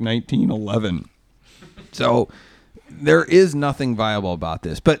in like 1911. So there is nothing viable about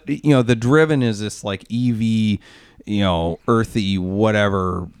this. But, you know, the Driven is this like EV, you know, earthy,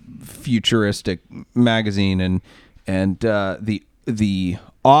 whatever, futuristic magazine. And the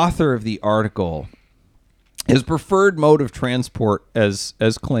author of the article, his preferred mode of transport, as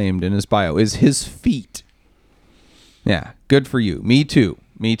claimed in his bio, is his feet. Yeah, good for you. Me too.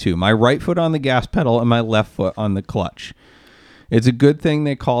 My right foot on the gas pedal and my left foot on the clutch. It's a good thing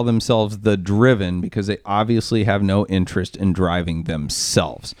they call themselves the Driven, because they obviously have no interest in driving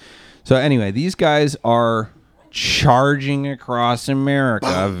themselves. So anyway, these guys are charging across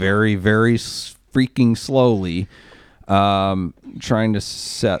America very, very freaking slowly, trying to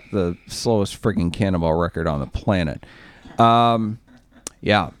set the slowest freaking Cannonball record on the planet.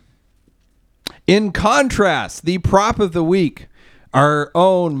 Yeah. In contrast, the prop of the week, our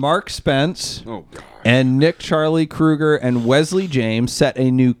own Mark Spence and Nick Charlie Kruger and Wesley James set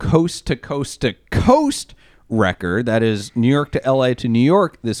a new coast-to-coast-to-coast record, that is New York to LA to New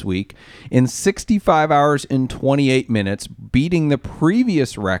York this week, in 65 hours and 28 minutes, beating the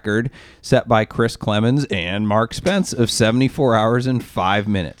previous record set by Chris Clemens and Mark Spence of 74 hours and 5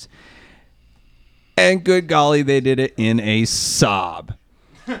 minutes. And good golly, they did it in a sob.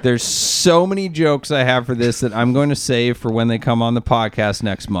 There's so many jokes I have for this that I'm going to save for when they come on the podcast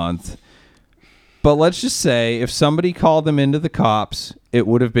next month. But let's just say, if somebody called them into the cops, it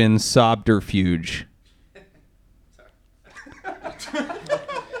would have been sobterfuge.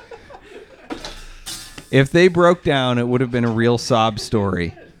 If they broke down, it would have been a real sob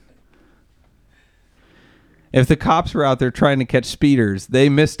story. If the cops were out there trying to catch speeders, they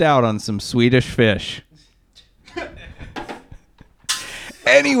missed out on some Swedish fish.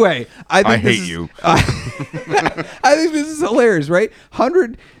 Anyway, I hate you. I think this is hilarious, right?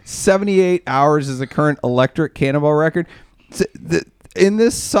 178 hours is the current electric Cannonball record. In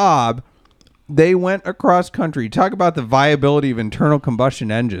this sob, They went across country. Talk about the viability of internal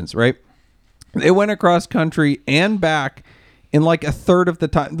combustion engines, right? They went across country and back in like a third of the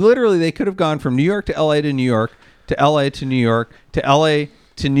time. Literally, they could have gone from New York to LA to New York to LA to New York to LA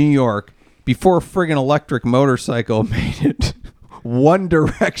to New York before a friggin' electric motorcycle made it one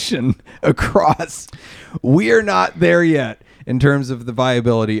direction across. We are not there yet in terms of the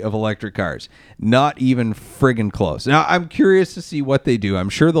viability of electric cars. Not even friggin' close. Now, I'm curious to see what they do. I'm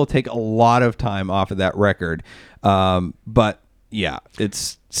sure they'll take a lot of time off of that record. But yeah,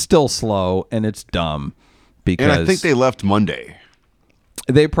 it's still slow and it's dumb because And I think they left Monday.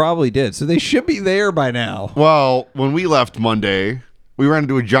 they probably did. So they should be there by now. Well, when we left Monday, we ran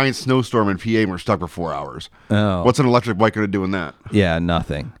into a giant snowstorm in PA and we're stuck for 4 hours. Oh. What's an electric bike going to do in that? Yeah,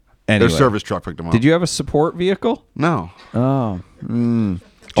 nothing. Their Anyway, service truck picked them up. did you have a support vehicle? No. Oh. Only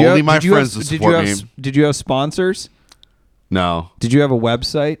Did my did you friends have, to did support you me. have, Did you have sponsors? No. Did you have a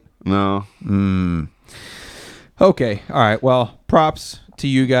website? No. Okay. All right. Well, props to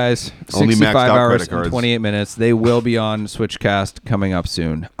you guys. Only maxed 65 out hours credit and cards. 28 minutes. They will be on Switchcast coming up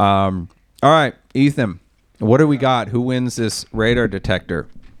soon. All right, Ethan, what do we got? Who wins this radar detector?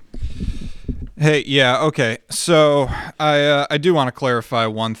 Hey, yeah, okay. So I do want to clarify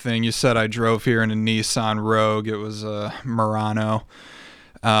one thing. You said I drove here in a Nissan Rogue. It was a Murano.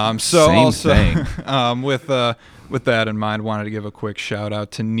 Same thing. With that in mind, wanted to give a quick shout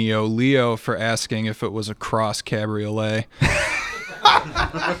out to Neo Leo for asking if it was a cross cabriolet.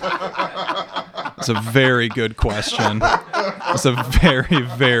 It's a very good question. It's a very,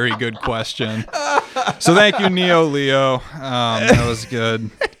 very good question. So thank you, Neo Leo. That was good.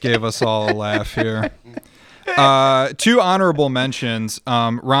 Gave us all a laugh here. 2 honorable mentions.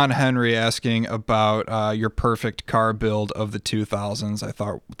 Ron Henry asking about your perfect car build of the 2000s. I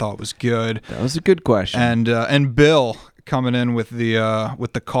thought was good. That was a good question. And Bill coming in with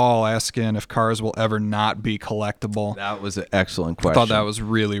the call asking if cars will ever not be collectible. That was an excellent I question. thought that was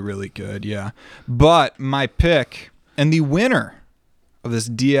really, really good, yeah. But my pick and the winner of this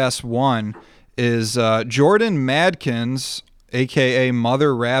DS1 is Jordan Madkins, a.k.a.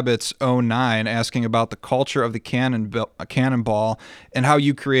 Mother Rabbits 09, asking about the culture of the Cannonball and how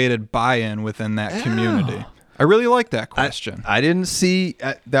you created buy-in within that community. I really like that question. I didn't see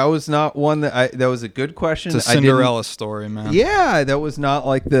that was not one that was a good question. It's a Cinderella story, man. Yeah, that was not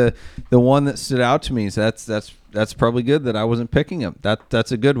like the one that stood out to me. So that's probably good that I wasn't picking him.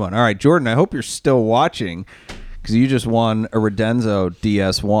 That's a good one. All right, Jordan, I hope you're still watching because you just won a Redenzo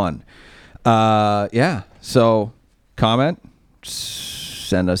DS1. Yeah. So comment,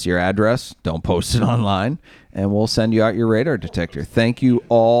 send us your address. Don't post it online, and we'll send you out your radar detector. Thank you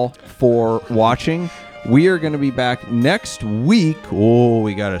all for watching. We are going to be back next week. Oh,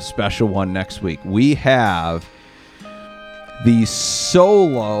 we got a special one next week. We have the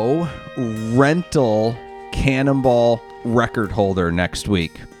solo rental Cannonball record holder next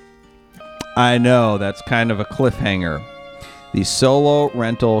week. I know, that's kind of a cliffhanger. The solo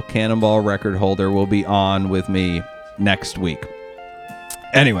rental Cannonball record holder will be on with me next week.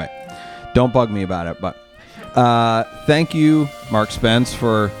 Anyway, don't bug me about it, but thank you, Mark Spence,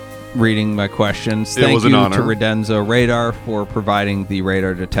 for reading my questions. It was an honor. To Redenzo Radar for providing the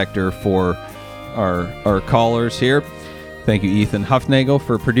radar detector for our callers here. Thank you, Ethan Huffnagel,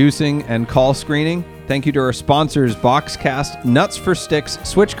 for producing and call screening. Thank you to our sponsors, Boxcast, Nuts for Sticks,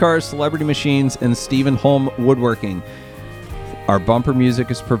 Switch Cars, Celebrity Machines, and Stephen Holm Woodworking. Our bumper music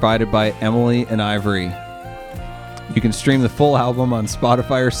is provided by Emily and Ivory. You can stream the full album on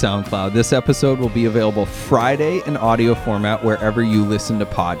Spotify or SoundCloud. This episode will be available Friday in audio format wherever you listen to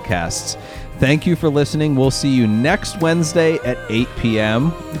podcasts. Thank you for listening. We'll see you next Wednesday at 8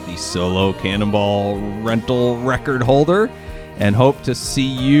 p.m. with the solo Cannonball rental record holder, and hope to see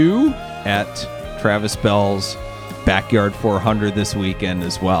you at Travis Bell's Backyard 400 this weekend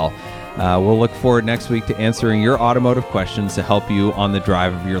as well. We'll look forward next week to answering your automotive questions to help you on the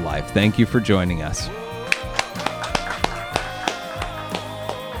drive of your life. Thank you for joining us.